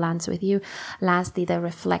where that all lands with you. Lastly, the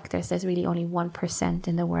reflectors, there's really only 1%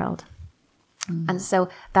 in the world. And so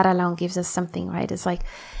that alone gives us something, right? It's like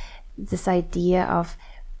this idea of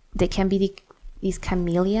they can be these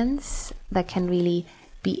chameleons that can really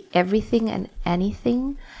be everything and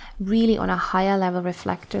anything. Really on a higher level,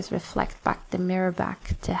 reflectors reflect back, the mirror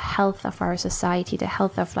back, the health of our society, the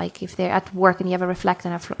health of, like, if they're at work and you have a reflector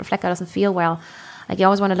and a reflector doesn't feel well, like, you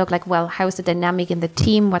always want to look like, well, how's the dynamic in the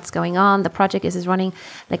team, what's going on, the project is running.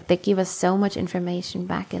 Like, they give us so much information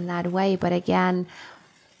back in that way. But again,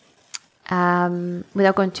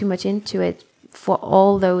 without going too much into it, for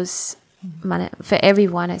all those, for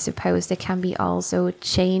everyone, I suppose, there can be also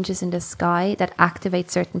changes in the sky that activate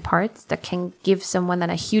certain parts that can give someone then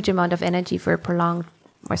a huge amount of energy for a prolonged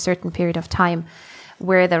or certain period of time,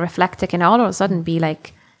 where the reflector can all of a sudden be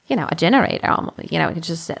like, you know, a generator almost, you know, you can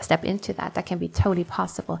just step into that. That can be totally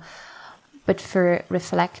possible. But for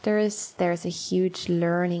reflectors, there's a huge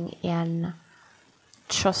learning in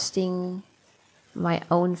trusting my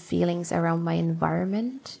own feelings around my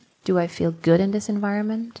environment. Do I feel good in this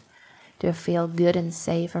environment? Do I feel good and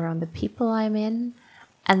safe around the people I'm in?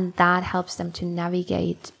 And that helps them to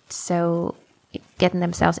navigate, so getting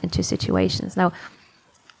themselves into situations. Now,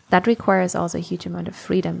 that requires also a huge amount of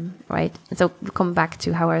freedom, right? And so we come back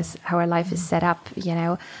to how our life is set up, you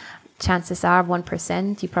know. Chances are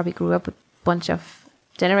 1%, you probably grew up with a bunch of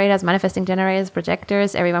generators, manifesting generators,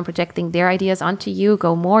 projectors, everyone projecting their ideas onto you,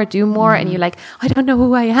 go more, do more. And you're like, I don't know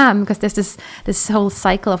who I am, because there's this whole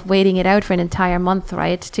cycle of waiting it out for an entire month,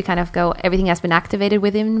 right? To kind of go, everything has been activated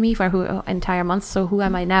within me for entire month. So who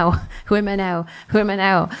am I now? Who am I now? Who am I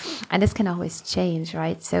now? And this can always change,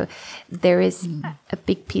 right? So there is a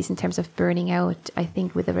big piece in terms of burning out, I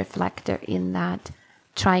think, with a reflector, in that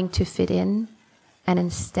trying to fit in, and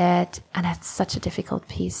instead, and that's such a difficult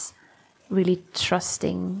piece, really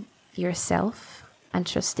trusting yourself, and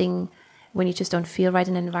trusting when you just don't feel right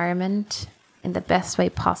in an environment, in the best way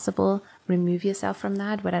possible, remove yourself from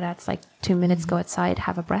that, whether that's like 2 minutes, go outside,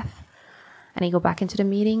 have a breath, and you go back into the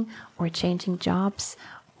meeting, or changing jobs,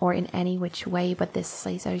 or in any which way. But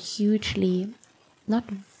these are hugely, not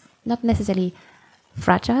necessarily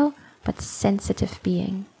fragile, but sensitive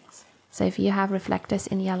beings. So if you have reflectors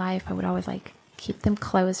in your life, I would always like, keep them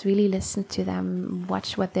close, really listen to them,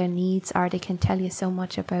 watch what their needs are. They can tell you so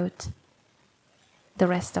much about the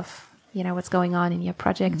rest of, you know, what's going on in your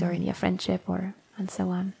project or in your friendship, or and so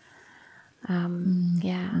on.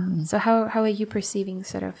 So how are you perceiving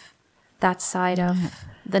sort of that side of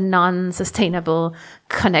the non-sustainable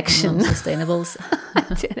connection? Non-sustainables.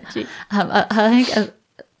 To energy. I think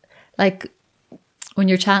like when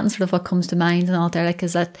you're chatting, sort of what comes to mind and all there, like,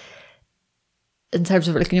 is that in terms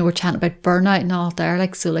of, like, you know, we're chatting about burnout and all there,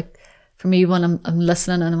 like, so like for me, when I'm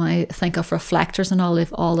listening and when I think of reflectors and all,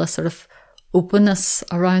 of all this sort of openness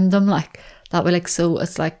around them, like that way, like, so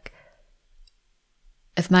it's like,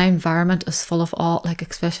 if my environment is full of all, like,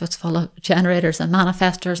 especially if it's full of generators and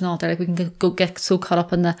manifestors and all that, like, we can go get so caught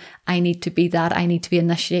up in the, I need to be that, I need to be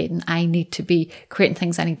initiating, I need to be creating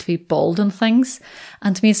things, I need to be bold in things.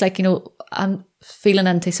 And to me, it's like, you know, I'm feeling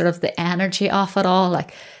into sort of the energy of it all.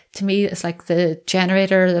 Like, to me, it's like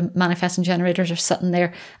the manifesting generators are sitting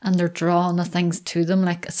there and they're drawing the things to them.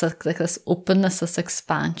 Like, it's like this openness, this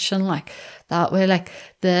expansion, like that way. Like,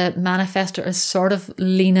 the manifestor is sort of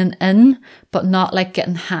leaning in, but not like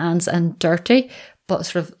getting hands in dirty, but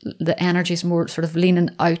sort of the energy is more sort of leaning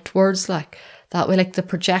outwards, like that way. Like, the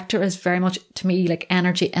projector is very much, to me, like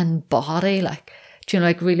energy in body, like, do you know,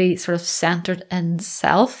 like really sort of centered in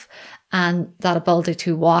self. and that ability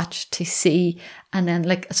to watch, to see, and then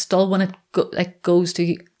like still when it goes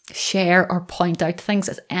to share or point out things,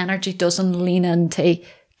 its energy doesn't lean into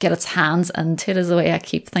get its hands into it, is the way I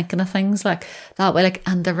keep thinking of things like that way. Like,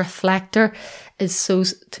 and the reflector is so,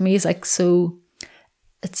 to me, is like so,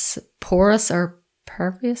 it's porous or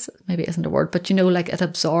pervious, maybe isn't a word, but like it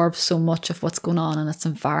absorbs so much of what's going on in its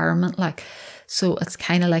environment. Like, so it's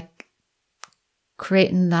kind of like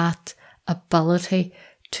creating that ability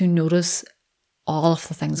to notice all of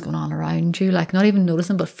the things going on around you, like not even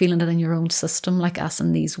noticing but feeling it in your own system, like as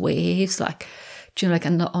in these waves, like like,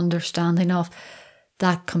 and the understanding of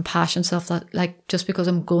that compassion self, that like just because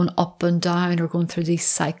I'm going up and down or going through these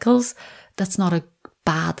cycles, that's not a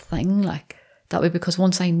bad thing, like that way, because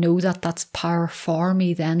once I know that, that's power for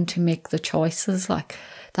me then to make the choices, like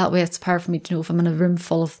that way it's power for me to know if I'm in a room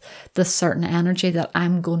full of this certain energy that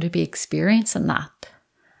I'm going to be experiencing that.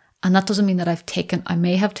 And that doesn't mean that I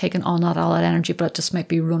may have taken on that all that energy, but it just might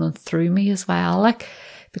be running through me as well, like,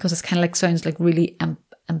 because it's kind of like sounds like really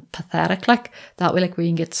empathetic, like that way, like where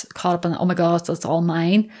you can get caught up in, oh my God, that's all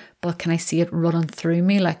mine, but can I see it running through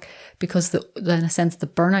me, like, because in a sense the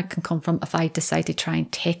burnout can come from if I decide to try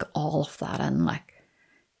and take all of that in, like,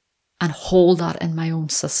 and hold that in my own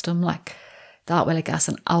system, like that way, like as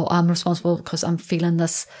an, oh, I'm responsible because I'm feeling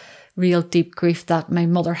this real deep grief that my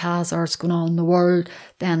mother has or it's going on in the world,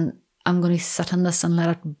 then I'm going to sit in this and let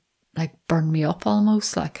it like burn me up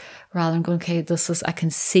almost, like, rather than going, okay, I can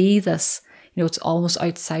see this, it's almost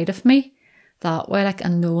outside of me that way, like,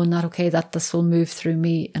 and knowing that, okay, that this will move through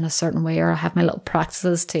me in a certain way, or I have my little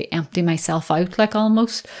practices to empty myself out, like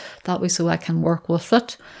almost that way, so I can work with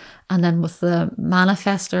it. And then with the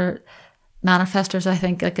manifestors, I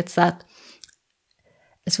think like it's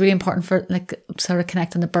really important for like sort of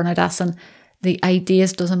connecting the burnout as the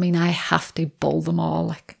ideas doesn't mean I have to bull them all,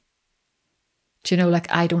 like,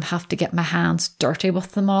 like I don't have to get my hands dirty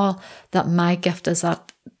with them all, that my gift is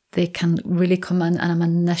that they can really come in and I'm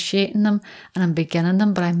initiating them and I'm beginning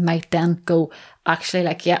them, but I might then go, actually,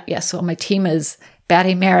 like, yeah, so my team is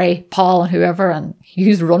Betty, Mary, Paul and whoever, and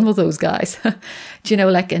you run with those guys.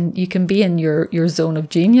 Like, and you can be in your zone of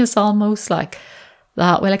genius almost, like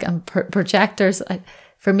that way, like, and projectors,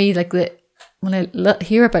 for me, like when I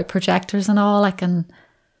hear about projectors and all, like, and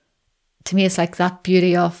to me it's like that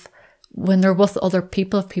beauty of when they're with other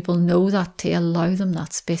people, if people know that, to allow them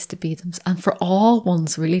that space to be them, and for all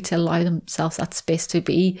ones really to allow themselves that space to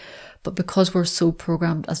be, but because we're so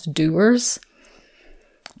programmed as doers,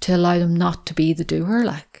 to allow them not to be the doer,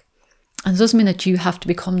 like, and it doesn't mean that you have to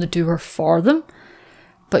become the doer for them,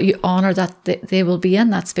 but you honour that they will be in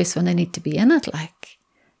that space when they need to be in it, like,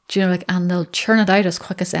 like, and they'll churn it out as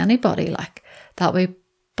quick as anybody, like that way,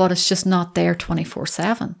 but it's just not there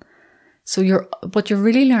 24/7. So what you're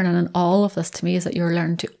really learning in all of this to me is that you're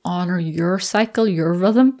learning to honour your cycle, your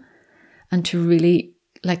rhythm, and to really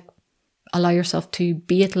like allow yourself to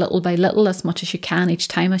be it little by little as much as you can each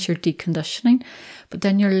time as you're deconditioning. But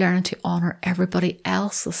then you're learning to honour everybody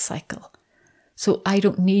else's cycle. So I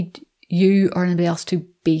don't need you or anybody else to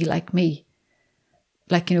be like me.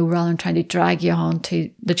 Like, rather than trying to drag you on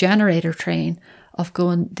to the generator train of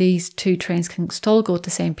going, these two trains can still go at the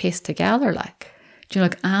same pace together, like,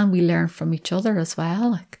 like, and we learn from each other as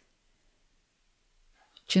well, like,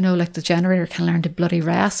 like the generator can learn to bloody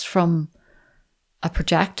rest from a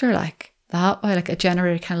projector, like that way, like a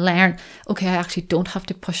generator can learn, okay, I actually don't have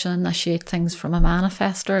to push and initiate things from a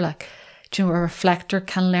manifestor, like, a reflector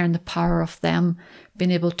can learn the power of them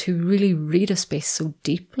being able to really read a space so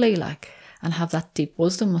deeply, like, and have that deep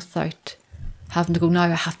wisdom without having to go, now I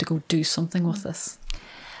have to go do something with this.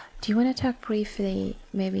 Do you want to talk briefly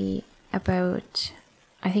maybe about,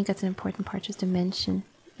 I think that's an important part just to mention,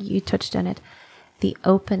 you touched on it, the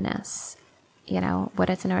openness,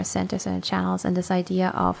 whether it's in our centers and channels, and this idea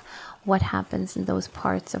of what happens in those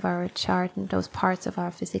parts of our chart and those parts of our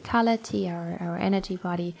physicality, our energy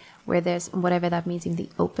body, where there's whatever that means in the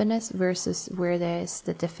openness versus where there's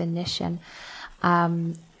the definition.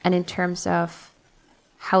 And in terms of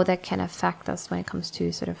how that can affect us when it comes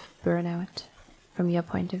to sort of burnout, from your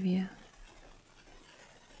point of view.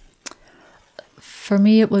 For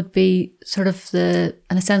me, it would be sort of in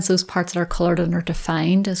a sense, those parts that are coloured and are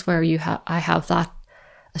defined is where I have that.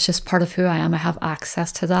 It's just part of who I am. I have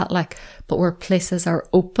access to that, like, but where places are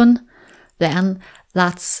open, then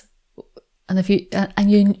that's, and if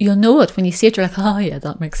you'll know it when you see it, you're like, oh yeah,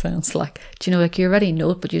 that makes sense. Like, like you already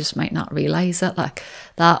know it, but you just might not realise it, like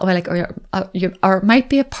that way, like, or it might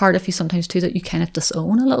be a part of you sometimes too that you kind of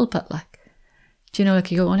disown a little bit, like,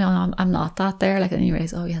 like you go, oh no, I'm not that there, like, and you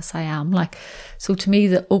realize, oh yes, I am, like, so to me,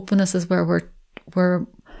 the openness is where we're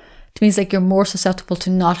to me, it's like you're more susceptible to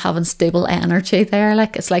not having stable energy there.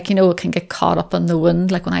 Like, it's like, it can get caught up in the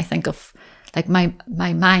wind. Like when I think of like my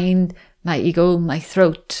mind, my ego, my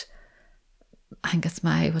throat, I think it's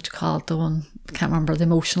my, what you call it, the one, I can't remember, the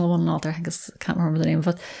emotional one, I can't remember the name of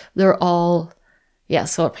it. They're all,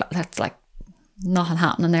 so that's like nothing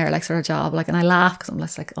happening there, like sort of job. Like, and I laugh because I'm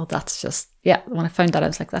just like, oh, that's just, when I found that, I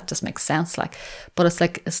was like, that just makes sense. Like, but it's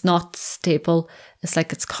like, it's not stable. It's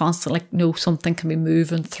like, it's constant, like, something can be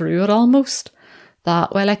moving through it almost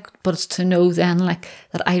that way. Like, but it's to know then, like,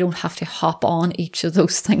 that I don't have to hop on each of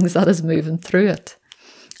those things that is moving through it.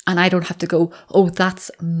 And I don't have to go, oh, that's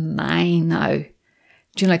mine now. Do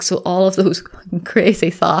you know, like, so all of those crazy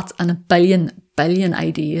thoughts and a billion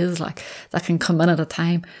ideas, like, that can come in at a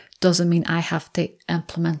time doesn't mean I have to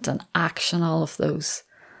implement and action all of those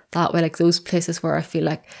that way. Like those places where I feel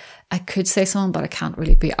like I could say something, but I can't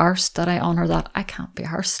really be arsed that I honour that. I can't be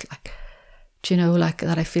arsed. Like, do you know, like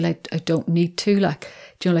that I feel like I don't need to, like,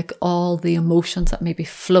 do you know, like all the emotions that may be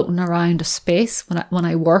floating around a space when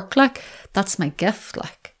I work, like, that's my gift.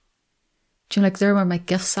 Like, do you know, like they're where my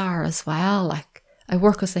gifts are as well. Like, I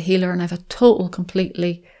work as a healer and I have a total,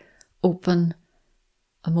 completely open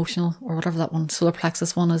emotional, or whatever that one, solar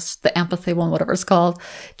plexus one is, the empathy one, whatever it's called.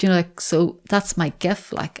 Do you know, like, so that's my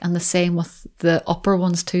gift, like, and the same with the upper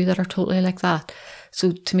ones too that are totally like that.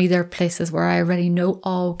 So to me, they're places where I already know,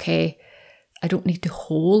 oh, okay, I don't need to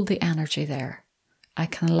hold the energy there. I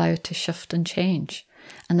can allow it to shift and change.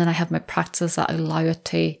 And then I have my practices that allow it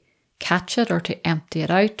to catch it or to empty it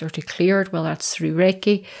out or to clear it, whether it's through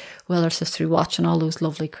Reiki, whether it's just through watching all those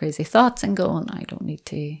lovely crazy thoughts and going, I don't need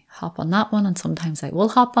to hop on that one. And sometimes I will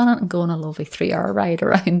hop on it and go on a lovely 3-hour ride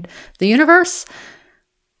around the universe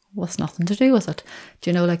with nothing to do with it. Do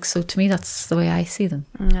you know, like, so to me, that's the way I see them.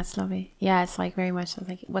 That's lovely. Yeah, it's like very much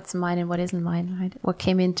like what's mine and what isn't mine, right? What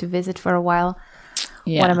came in to visit for a while,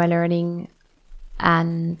 what am I learning,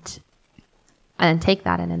 and then take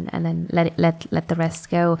that and then let the rest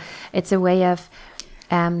go. It's a way of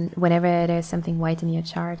whenever there's something white in your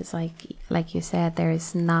chart, it's like you said, there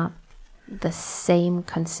is not the same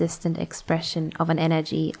consistent expression of an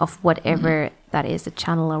energy of whatever that is, the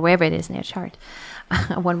channel or wherever it is in your chart.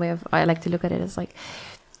 One way I like to look at it is like,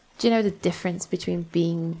 do you know the difference between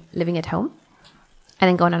living at home and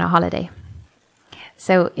then going on a holiday?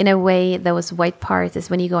 So in a way, those white parts is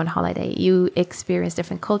when you go on holiday, you experience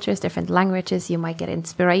different cultures, different languages. You might get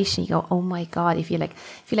inspiration. You go, oh my God, if you like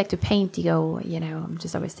to paint, you go, I'm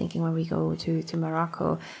just always thinking when we go to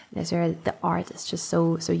Morocco, the art is just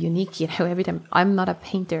so unique. Every time, I'm not a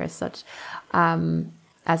painter as such,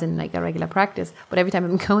 as in like a regular practice, but every time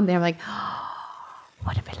I'm going there, I'm like,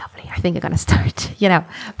 would be lovely. I think I'm going to start,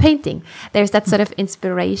 painting. There's that sort of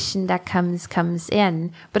inspiration that comes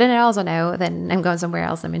in. But then I also know then I'm going somewhere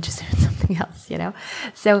else. I'm interested in something else,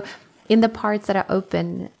 So in the parts that are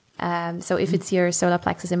open, so if it's your solar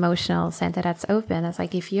plexus emotional center that's open, it's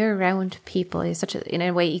like if you're around people, it's in a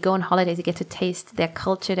way, you go on holidays, you get to taste their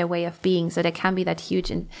culture, their way of being. So there can be that huge,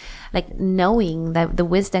 and like knowing that the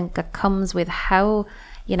wisdom that comes with how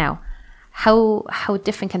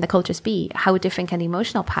different can the cultures be? How different can the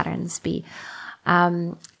emotional patterns be?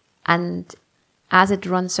 And as it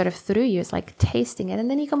runs sort of through you, it's like tasting it. And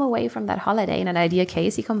then you come away from that holiday. In an ideal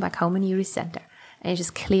case, you come back home and you recenter. And you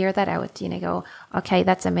just clear that out. Go, okay,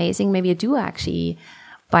 that's amazing. Maybe I do actually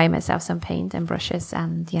buy myself some paint and brushes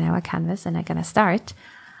and, a canvas, and I'm going to start.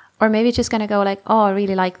 Or maybe it's just going to go like, oh, I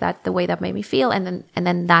really like that, the way that made me feel. And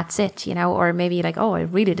then that's it, Or maybe like, oh, I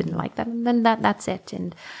really didn't like that. And then that's it.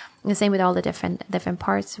 And the same with all the different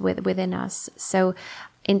parts within us. So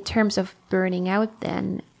in terms of burning out,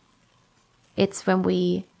 then it's when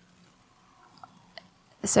we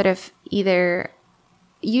sort of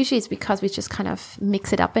usually it's because we just kind of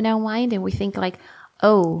mix it up in our mind and we think like,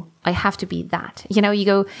 oh, I have to be that. You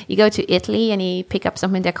go to Italy and you pick up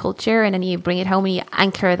something in their culture and then you bring it home and you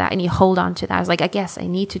anchor that and you hold on to that. It's like, I guess I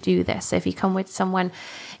need to do this. So if you come with someone,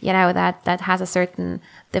 that has a certain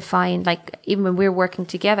defined, like even when we're working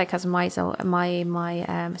together, because my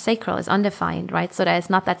sacral is undefined, right? So that it's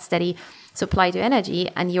not that steady supply to energy,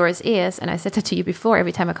 and yours is. And I said that to you before,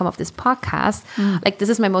 every time I come off this podcast, like this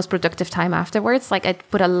is my most productive time afterwards. Like I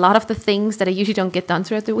put a lot of the things that I usually don't get done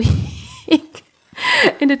throughout the week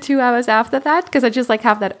in the 2 hours after that, because I just like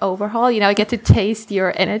have that overhaul, I get to taste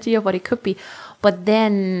your energy of what it could be. But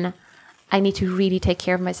then I need to really take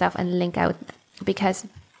care of myself and link out, because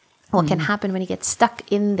what can happen when you get stuck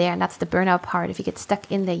in there, and that's the burnout part, if you get stuck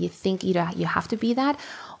in there, you think either you have to be that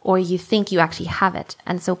or you think you actually have it.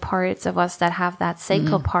 And so parts of us that have that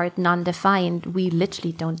sacral part non-defined, we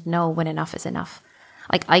literally don't know when enough is enough.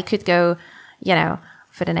 Like I could go,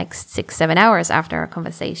 for the next 6-7 hours after our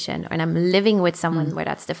conversation, and I'm living with someone where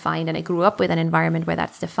that's defined, and I grew up with an environment where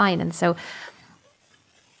that's defined. And so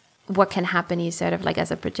what can happen is sort of like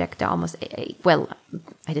as a projector almost, well,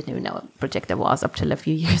 I didn't even know what a projector was up till a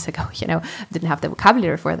few years ago, you know, didn't have the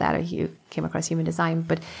vocabulary for that, or you came across human design,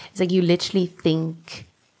 but it's like you literally think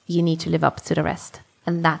you need to live up to the rest.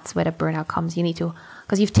 And that's where the burnout comes. You need to,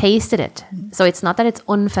 because you've tasted it. So it's not that it's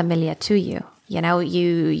unfamiliar to you. You know,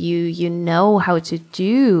 you know how to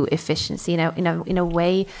do efficiency. You know, in a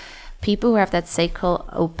way, people who have that sacral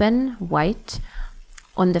open, white,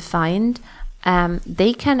 undefined,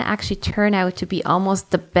 they can actually turn out to be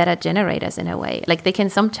almost the better generators in a way. Like they can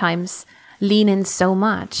sometimes lean in so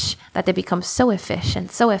much that they become so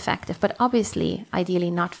efficient, so effective, but obviously,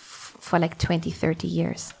 ideally not for like 20, 30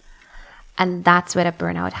 years. And that's where the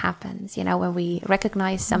burnout happens. You know, when we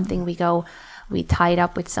recognize something, we tie it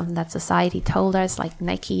up with something that society told us, like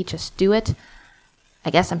Nike, just do it. I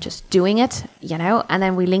guess I'm just doing it, you know, and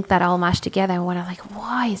then we link that all mashed together and we're like,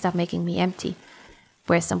 why is that making me empty?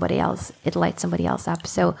 Whereas somebody else, it lights somebody else up.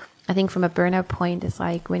 So I think from a burnout point, it's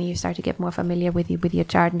like when you start to get more familiar with your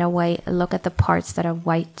chart in a way, look at the parts that are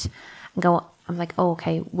white and go, I'm like, oh,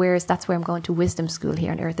 okay, that's where I'm going to wisdom school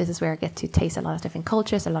here on earth. This is where I get to taste a lot of different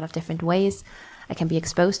cultures, a lot of different ways. I can be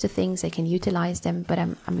exposed to things, I can utilize them, but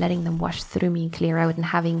I'm letting them wash through me and clear out and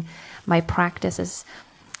having my practices.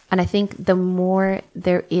 And I think the more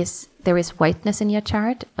there is whiteness in your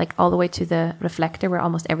chart, like all the way to the reflector where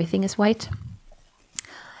almost everything is white,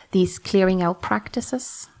 these clearing out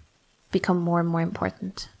practices become more and more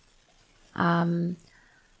important. Yeah.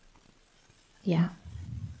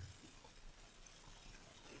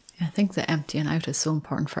 I think the emptying out is so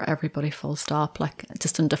important for everybody, full stop, like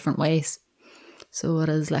just in different ways. So it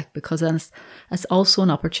is like, because then it's also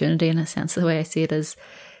an opportunity in a sense. The way I see it is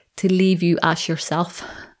to leave you as yourself,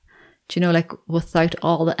 do you know, like without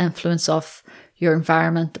all the influence of your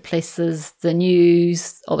environment, the places, the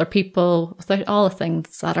news, other people, without all the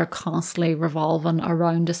things that are constantly revolving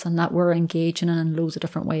around us and that we're engaging in loads of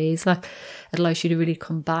different ways. Like it allows you to really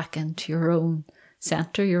come back into your own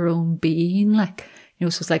center, your own being, like, you know,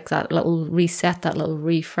 so it's like that little reset, that little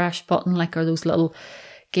refresh button, like, or those little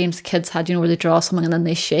games the kids had, you know, where they draw something and then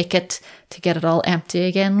they shake it to get it all empty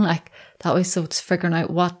again, like that way. So it's figuring out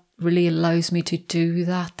what really allows me to do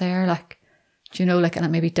that there, like, do you know, like, and it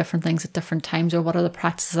may be different things at different times, or what are the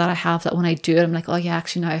practices that I have that when I do it, I'm like, oh yeah,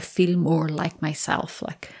 actually now I feel more like myself,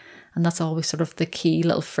 like, and that's always sort of the key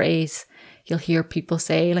little phrase you'll hear people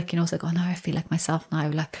say, like, you know, it's like, oh, now I feel like myself now,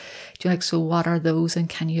 like, do you like, so what are those, and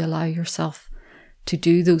can you allow yourself to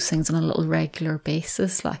do those things on a little regular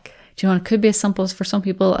basis, like, do you know, it could be as simple as, for some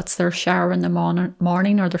people it's their shower in the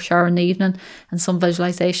morning or their shower in the evening, and some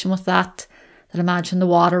visualization with that imagine the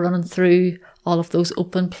water running through all of those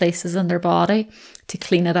open places in their body to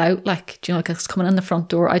clean it out, like, do you know, like it's coming in the front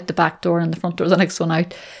door, out the back door, and the front door the next one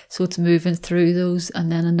out, so it's moving through those, and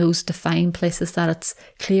then in those defined places that it's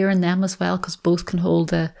clearing them as well, because both can hold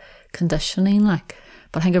the conditioning, like.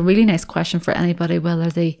 But I think a really nice question for anybody, whether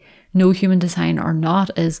they know human design or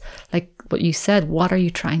not, is like what you said, what are you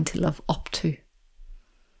trying to live up to?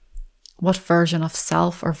 What version of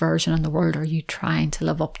self or version in the world are you trying to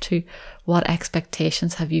live up to? What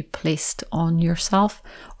expectations have you placed on yourself,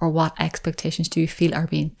 or what expectations do you feel are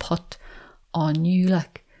being put on you,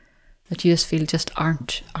 like, that you just feel just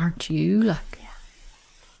aren't you, like? Yeah.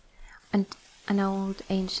 And an old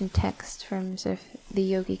ancient text from sort of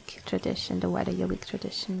the yogic tradition, the Veda yogic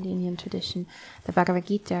tradition, the Indian tradition, the Bhagavad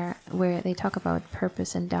Gita, where they talk about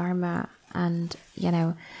purpose and dharma, and, you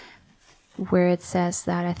know, where it says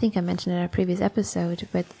that, I think I mentioned it in a previous episode,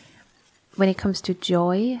 but when it comes to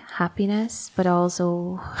joy, happiness, but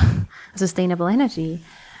also sustainable energy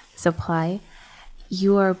supply,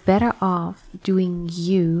 you are better off doing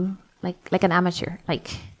you like an amateur,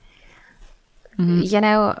 like, you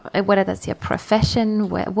know, whether that's your profession,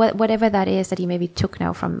 whatever that is that you maybe took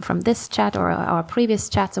now from this chat or our previous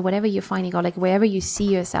chats, or whatever you're finding, or like wherever you see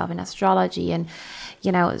yourself in astrology and,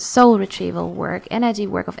 you know, soul retrieval work, energy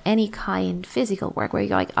work of any kind, physical work, where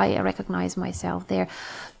you're like, I recognize myself there.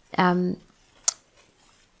 And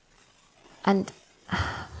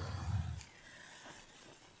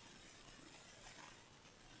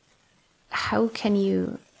how can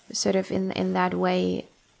you sort of in that way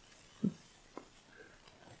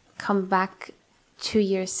come back to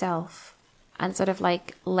yourself and sort of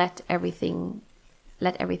like let everything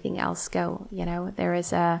else go? You know, there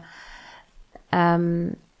is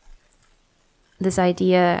this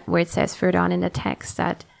idea where it says further on in the text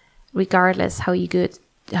that regardless how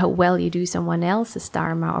well you do someone else's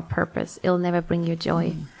dharma or purpose, it'll never bring you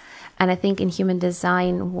joy. And I think in human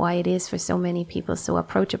design, why it is for so many people so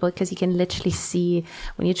approachable, because you can literally see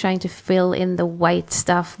when you're trying to fill in the white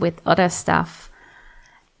stuff with other stuff,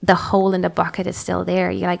 the hole in the bucket is still there.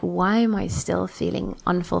 You're like, why am I still feeling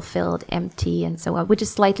unfulfilled, empty, and so on, which is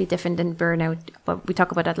slightly different than burnout. But we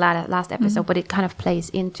talked about that last episode, but it kind of plays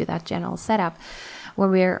into that general setup. When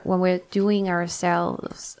we're doing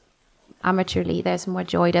ourselves amateurly, there's more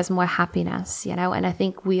joy, there's more happiness, you know. And I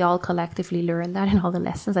think we all collectively learn that in all the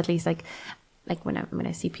lessons. At least like when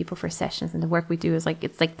I see people for sessions, and the work we do is like,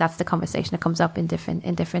 it's like that's the conversation that comes up in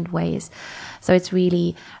different ways. So it's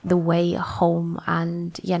really the way home,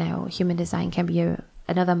 and you know, human design can be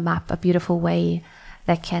another map, a beautiful way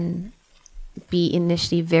that can be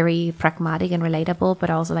initially very pragmatic and relatable,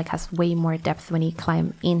 but also like has way more depth when you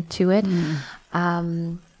climb into it.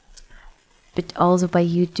 But also by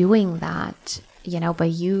you doing that, you know, by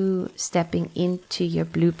you stepping into your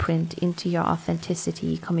blueprint, into your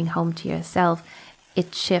authenticity, coming home to yourself,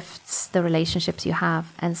 it shifts the relationships you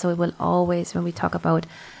have. And so it will always, when we talk about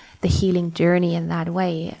the healing journey in that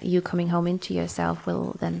way, you coming home into yourself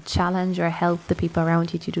will then challenge or help the people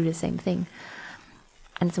around you to do the same thing.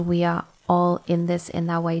 And so we are all in this in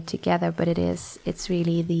that way together, but it's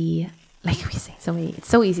really the, like we say, it's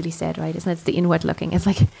so easily said, right? Isn't it? It's the inward looking. It's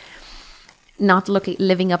like not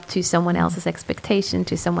living up to someone else's expectation,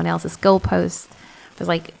 to someone else's goalpost. But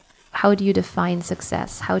like, how do you define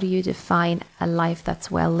success? How do you define a life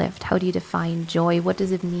that's well lived? How do you define joy? What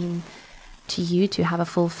does it mean to you to have a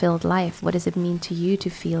fulfilled life? What does it mean to you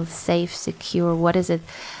to feel safe, secure? What is it,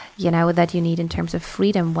 you know, that you need in terms of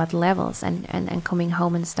freedom? What levels? And coming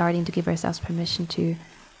home and starting to give ourselves permission to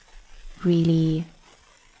really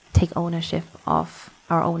take ownership of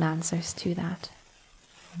our own answers to that.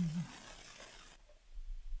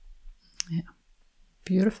 Yeah,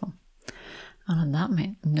 beautiful. And on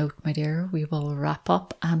that note, my dear, we will wrap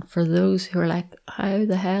up. And for those who are like, how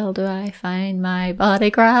the hell do I find my body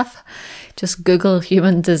graph? Just Google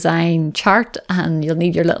human design chart, and you'll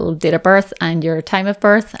need your little date of birth and your time of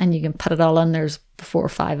birth, and you can put it all in. There's 4 or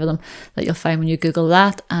 5 of them that you'll find when you Google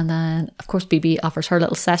that. And then, of course, BB offers her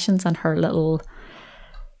little sessions and her little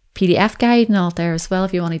PDF guide and all there as well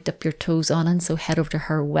if you want to dip your toes on in. So head over to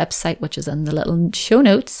her website, which is in the little show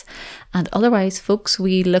notes. And otherwise, folks,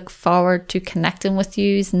 we look forward to connecting with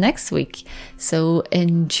you next week. So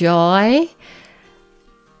enjoy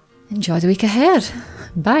the week ahead.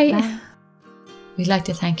 Bye. Bye. We'd like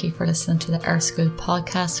to thank you for listening to the Earth School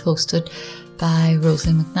podcast, hosted by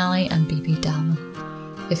Rosalie McNally and BB Dalman.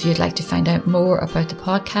 If you'd like to find out more about the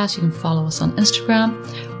podcast, you can follow us on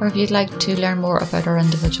Instagram, or if you'd like to learn more about our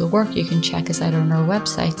individual work, you can check us out on our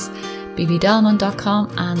websites, bbdalman.com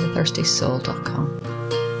and thethirstysoul.com.